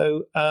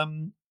 So,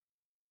 can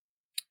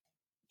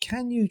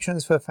you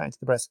transfer fat into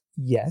the breast?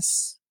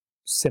 Yes.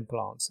 Simple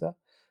answer.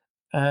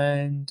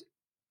 And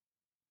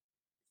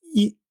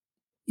it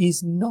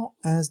is not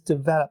as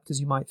developed as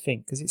you might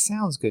think, because it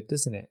sounds good,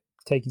 doesn't it?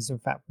 Taking some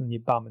fat from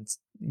your bum and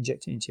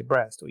injecting it into your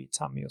breast or your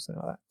tummy or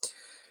something like that.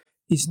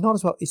 It's not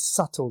as well. It's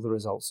subtle, the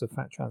results of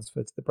fat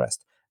transfer to the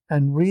breast.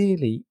 And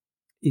really,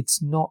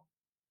 it's not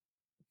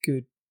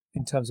good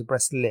in terms of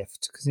breast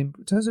lift, because in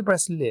terms of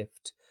breast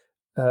lift,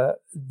 the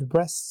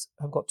breasts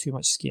have got too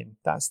much skin.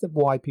 That's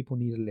why people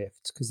need a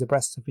lift, because the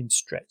breasts have been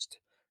stretched.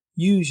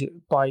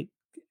 Usually by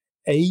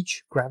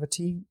age,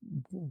 gravity,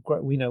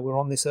 we know we're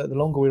on this earth. The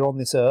longer we're on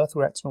this earth,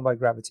 we're acting on by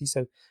gravity.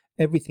 So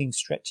everything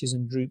stretches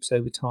and droops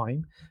over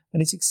time,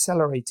 and it's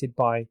accelerated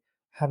by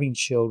having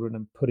children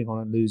and putting on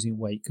and losing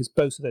weight, because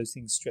both of those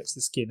things stretch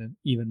the skin and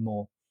even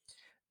more.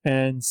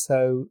 And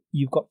so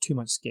you've got too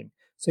much skin.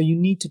 So you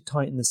need to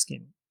tighten the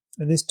skin.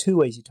 And there's two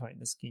ways you tighten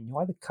the skin. You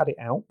either cut it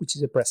out, which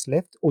is a breast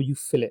lift, or you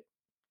fill it.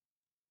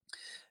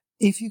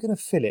 If you're going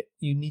to fill it,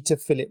 you need to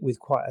fill it with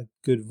quite a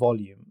good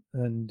volume.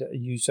 And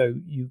you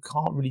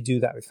can't really do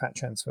that with fat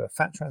transfer.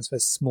 Fat transfer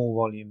is small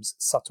volumes,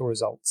 subtle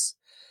results.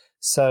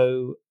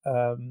 So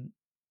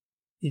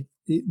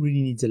it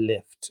really needs a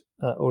lift.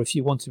 Or if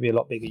you want to be a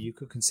lot bigger, you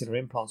could consider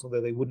implants,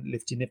 although they wouldn't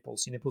lift your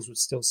nipples. Your nipples would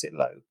still sit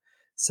low.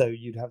 So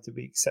you'd have to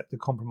accept the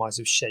compromise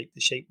of shape.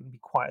 The shape wouldn't be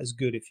quite as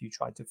good if you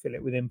tried to fill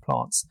it with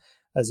implants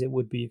as it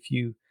would be if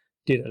you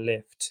did a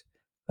lift.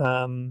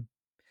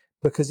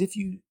 Because if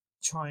you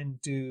try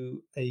and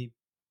do a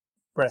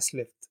breast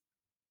lift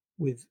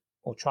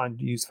or try and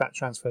use fat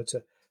transfer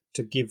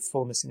to give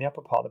fullness in the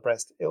upper part of the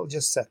breast, it'll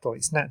just settle.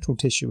 It's natural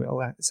tissue.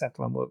 It'll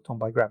settle and worked on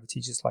by gravity,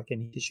 just like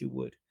any tissue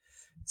would.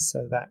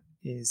 So that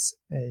is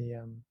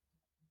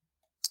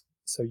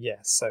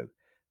so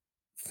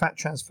fat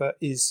transfer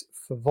is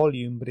for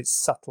volume, but it's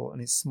subtle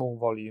and it's small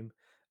volume.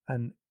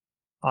 And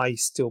I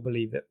still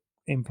believe that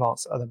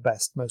implants are the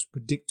best, most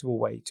predictable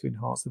way to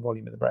enhance the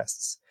volume of the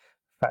breasts.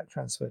 Fat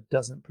transfer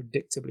doesn't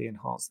predictably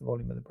enhance the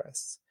volume of the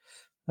breasts,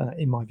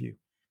 in my view.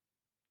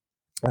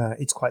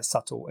 It's quite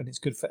subtle and it's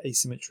good for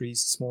asymmetries,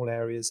 small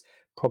areas,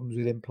 problems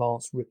with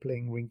implants,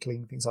 rippling,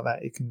 wrinkling, things like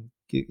that.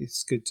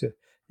 It's good to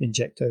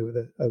inject over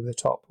the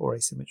top, or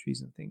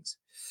asymmetries and things.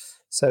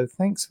 So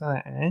thanks for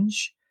that,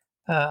 Ange.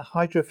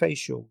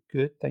 Hydrofacial,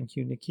 good. Thank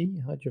you,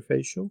 Nikki.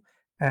 Hydrofacial.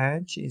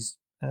 Ange is,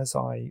 I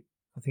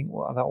think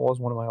that was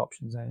one of my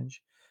options,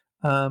 Ange.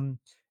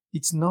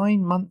 It's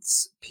 9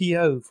 months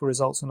PO for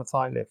results on a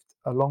thigh lift.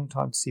 A long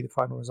time to see the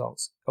final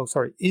results. Oh,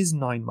 sorry, is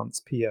 9 months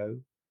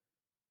PO.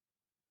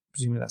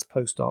 Presumably that's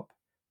post-op.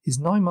 Is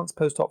 9 months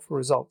post-op for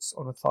results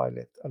on a thigh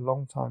lift a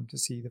long time to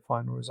see the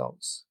final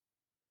results?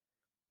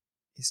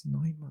 Is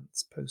 9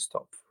 months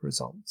post-op for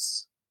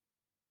results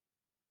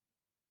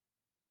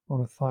on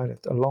a thigh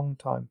lift a long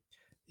time?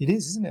 It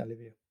is, isn't it,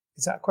 Olivia?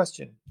 Is that a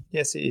question?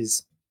 Yes, it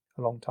is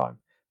a long time.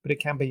 But it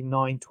can be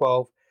 9,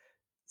 12,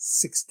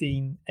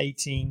 16,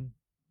 18.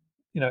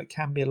 It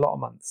can be a lot of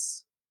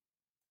months.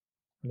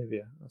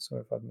 Olivia, I'm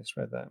sorry if I've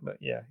misread that. But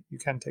yeah, you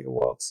can take a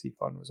while to see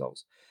final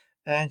results.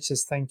 Ange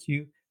says thank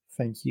you.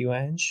 Thank you,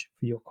 Ange,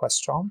 for your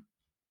question.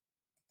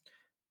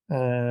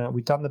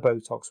 We've done the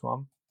Botox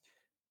one.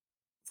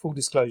 Full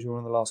disclosure, we're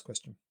on the last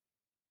question.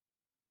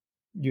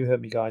 You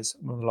heard me, guys.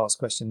 We're on the last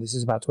question. This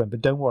is about to end,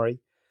 but don't worry.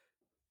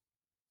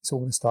 It's all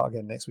going to start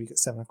again next week at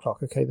 7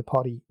 o'clock. Okay, the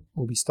party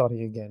will be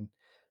starting again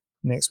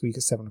next week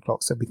at 7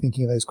 o'clock. So be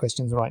thinking of those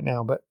questions right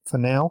now. But for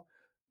now,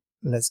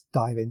 let's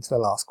dive into the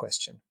last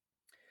question.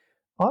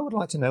 I would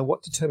like to know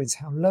what determines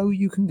how low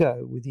you can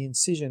go with the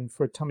incision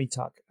for a tummy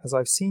tuck, as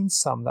I've seen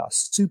some that are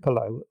super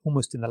low,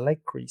 almost in the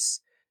leg crease,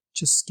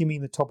 just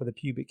skimming the top of the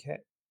pubic hair.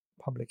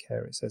 Public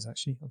hair, it says,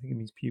 actually. I think it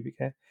means pubic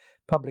hair.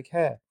 Public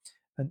hair.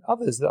 And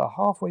others that are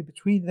halfway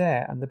between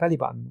there and the belly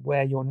button,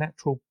 where your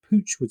natural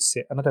pooch would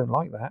sit. And I don't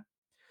like that.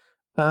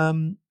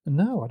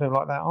 No, I don't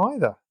like that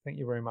either. Thank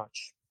you very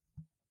much.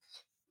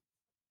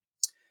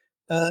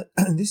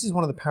 This is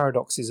one of the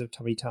paradoxes of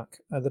tummy tuck.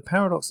 The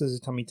paradoxes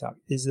of tummy tuck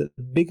is that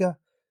the bigger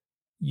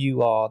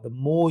you are, the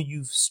more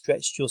you've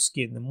stretched your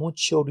skin, the more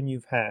children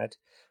you've had,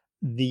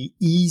 the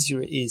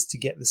easier it is to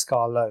get the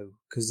scar low,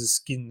 because the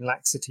skin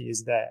laxity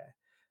is there.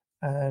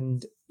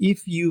 And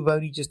if you've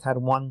only just had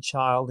one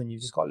child and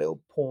you've just got a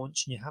little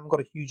paunch and you haven't got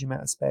a huge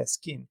amount of spare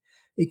skin,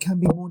 it can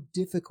be more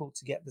difficult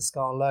to get the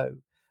scar low,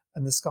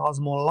 and the scar's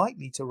more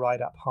likely to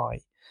ride up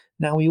high.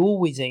 Now, we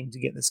always aim to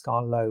get the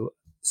scar low,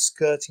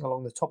 skirting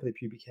along the top of the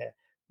pubic hair.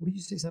 What did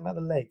you say about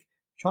the leg?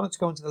 Try not to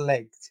go into the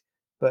leg,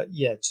 but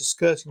yeah, just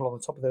skirting along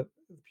the top of the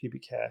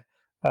pubic hair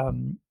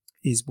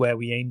is where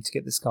we aim to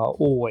get the scar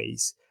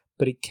always.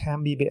 But it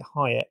can be a bit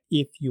higher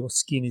if your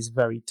skin is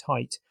very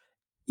tight.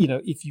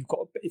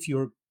 If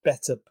you're a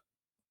better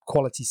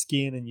quality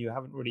skin and you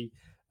haven't really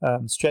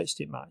stretched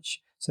it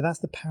much. So that's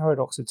the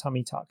paradox of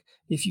tummy tuck.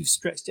 If you've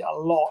stretched it a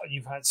lot and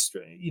you've had,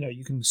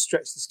 you can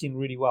stretch the skin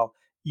really well,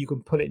 you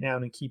can pull it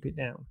down and keep it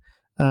down.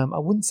 I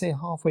wouldn't say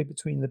halfway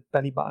between the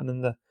belly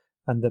button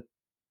and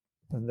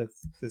the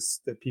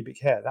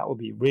pubic hair. That would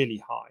be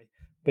really high.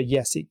 But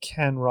yes, it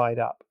can ride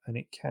up, and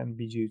it can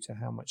be due to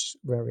how much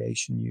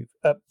variation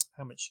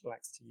how much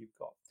laxity you've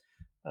got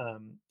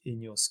in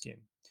your skin.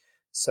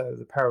 So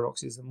the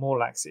paradox is the more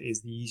lax it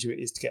is, the easier it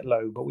is to get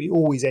low. But we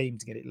always aim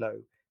to get it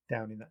low,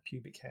 down in that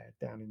pubic hair,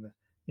 down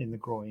in the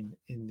groin,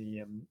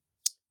 in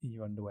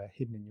your underwear,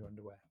 hidden in your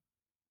underwear.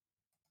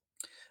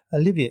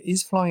 Olivia,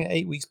 is flying at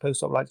 8 weeks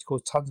post-op likely to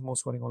cause tons more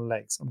swelling on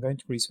legs? I'm going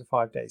to Greece for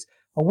 5 days.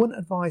 I wouldn't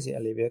advise it,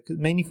 Olivia,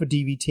 mainly for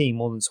DVT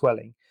more than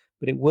swelling,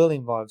 but it will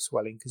involve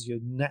swelling because you're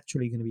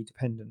naturally going to be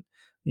dependent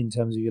in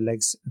terms of your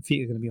legs and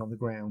feet are going to be on the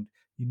ground.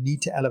 You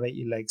need to elevate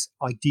your legs,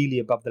 ideally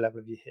above the level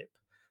of your hip.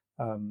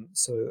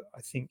 So I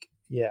think,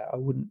 I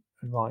wouldn't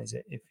advise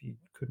it if you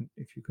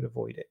could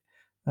avoid it,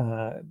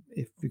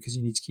 because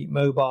you need to keep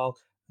mobile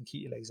and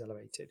keep your legs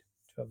elevated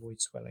to avoid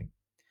swelling.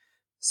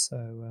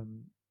 So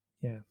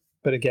yeah,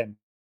 but again,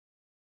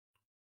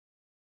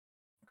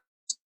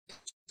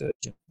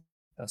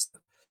 that's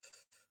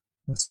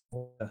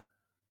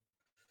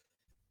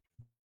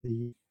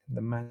the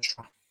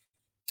mantra.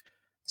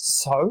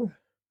 So,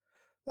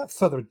 without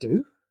further ado,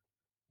 I'm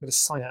going to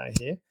sign out of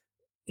here.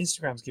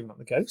 Instagram's given up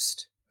the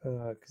ghost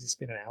because it's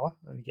been an hour.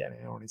 I only get an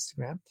hour on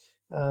Instagram.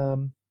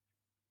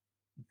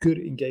 Good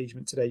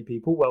engagement today,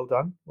 people. Well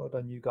done. Well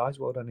done, you guys.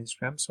 Well done,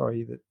 Instagram.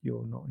 Sorry that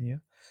you're not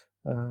here.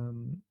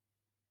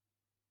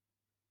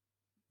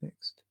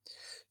 Next.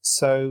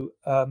 So,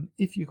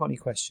 if you've got any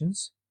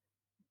questions,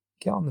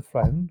 get on the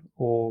phone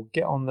or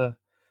get on the,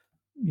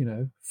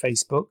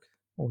 Facebook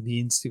or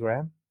the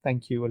Instagram.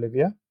 Thank you,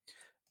 Olivia.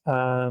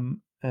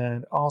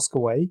 And ask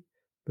away,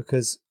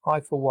 because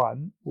I, for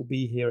one, will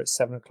be here at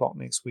 7 o'clock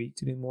next week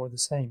to do more of the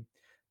same.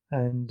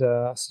 And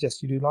I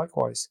suggest you do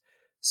likewise.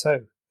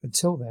 So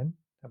until then,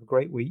 have a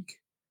great week.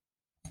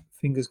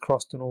 Fingers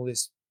crossed on all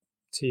this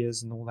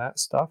tears and all that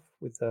stuff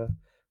with the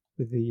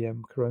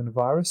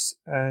coronavirus.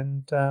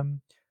 And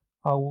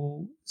I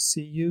will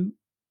see you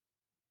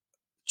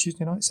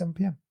Tuesday night, 7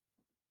 p.m.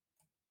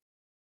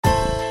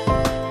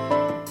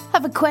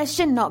 Have a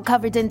question not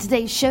covered in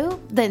today's show?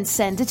 Then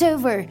send it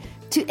over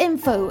to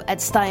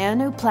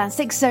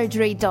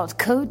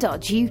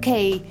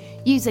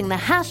info@staianoplasticsurgery.co.uk using the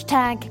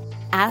hashtag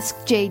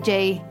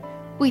AskJJ.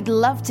 We'd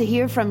love to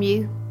hear from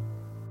you.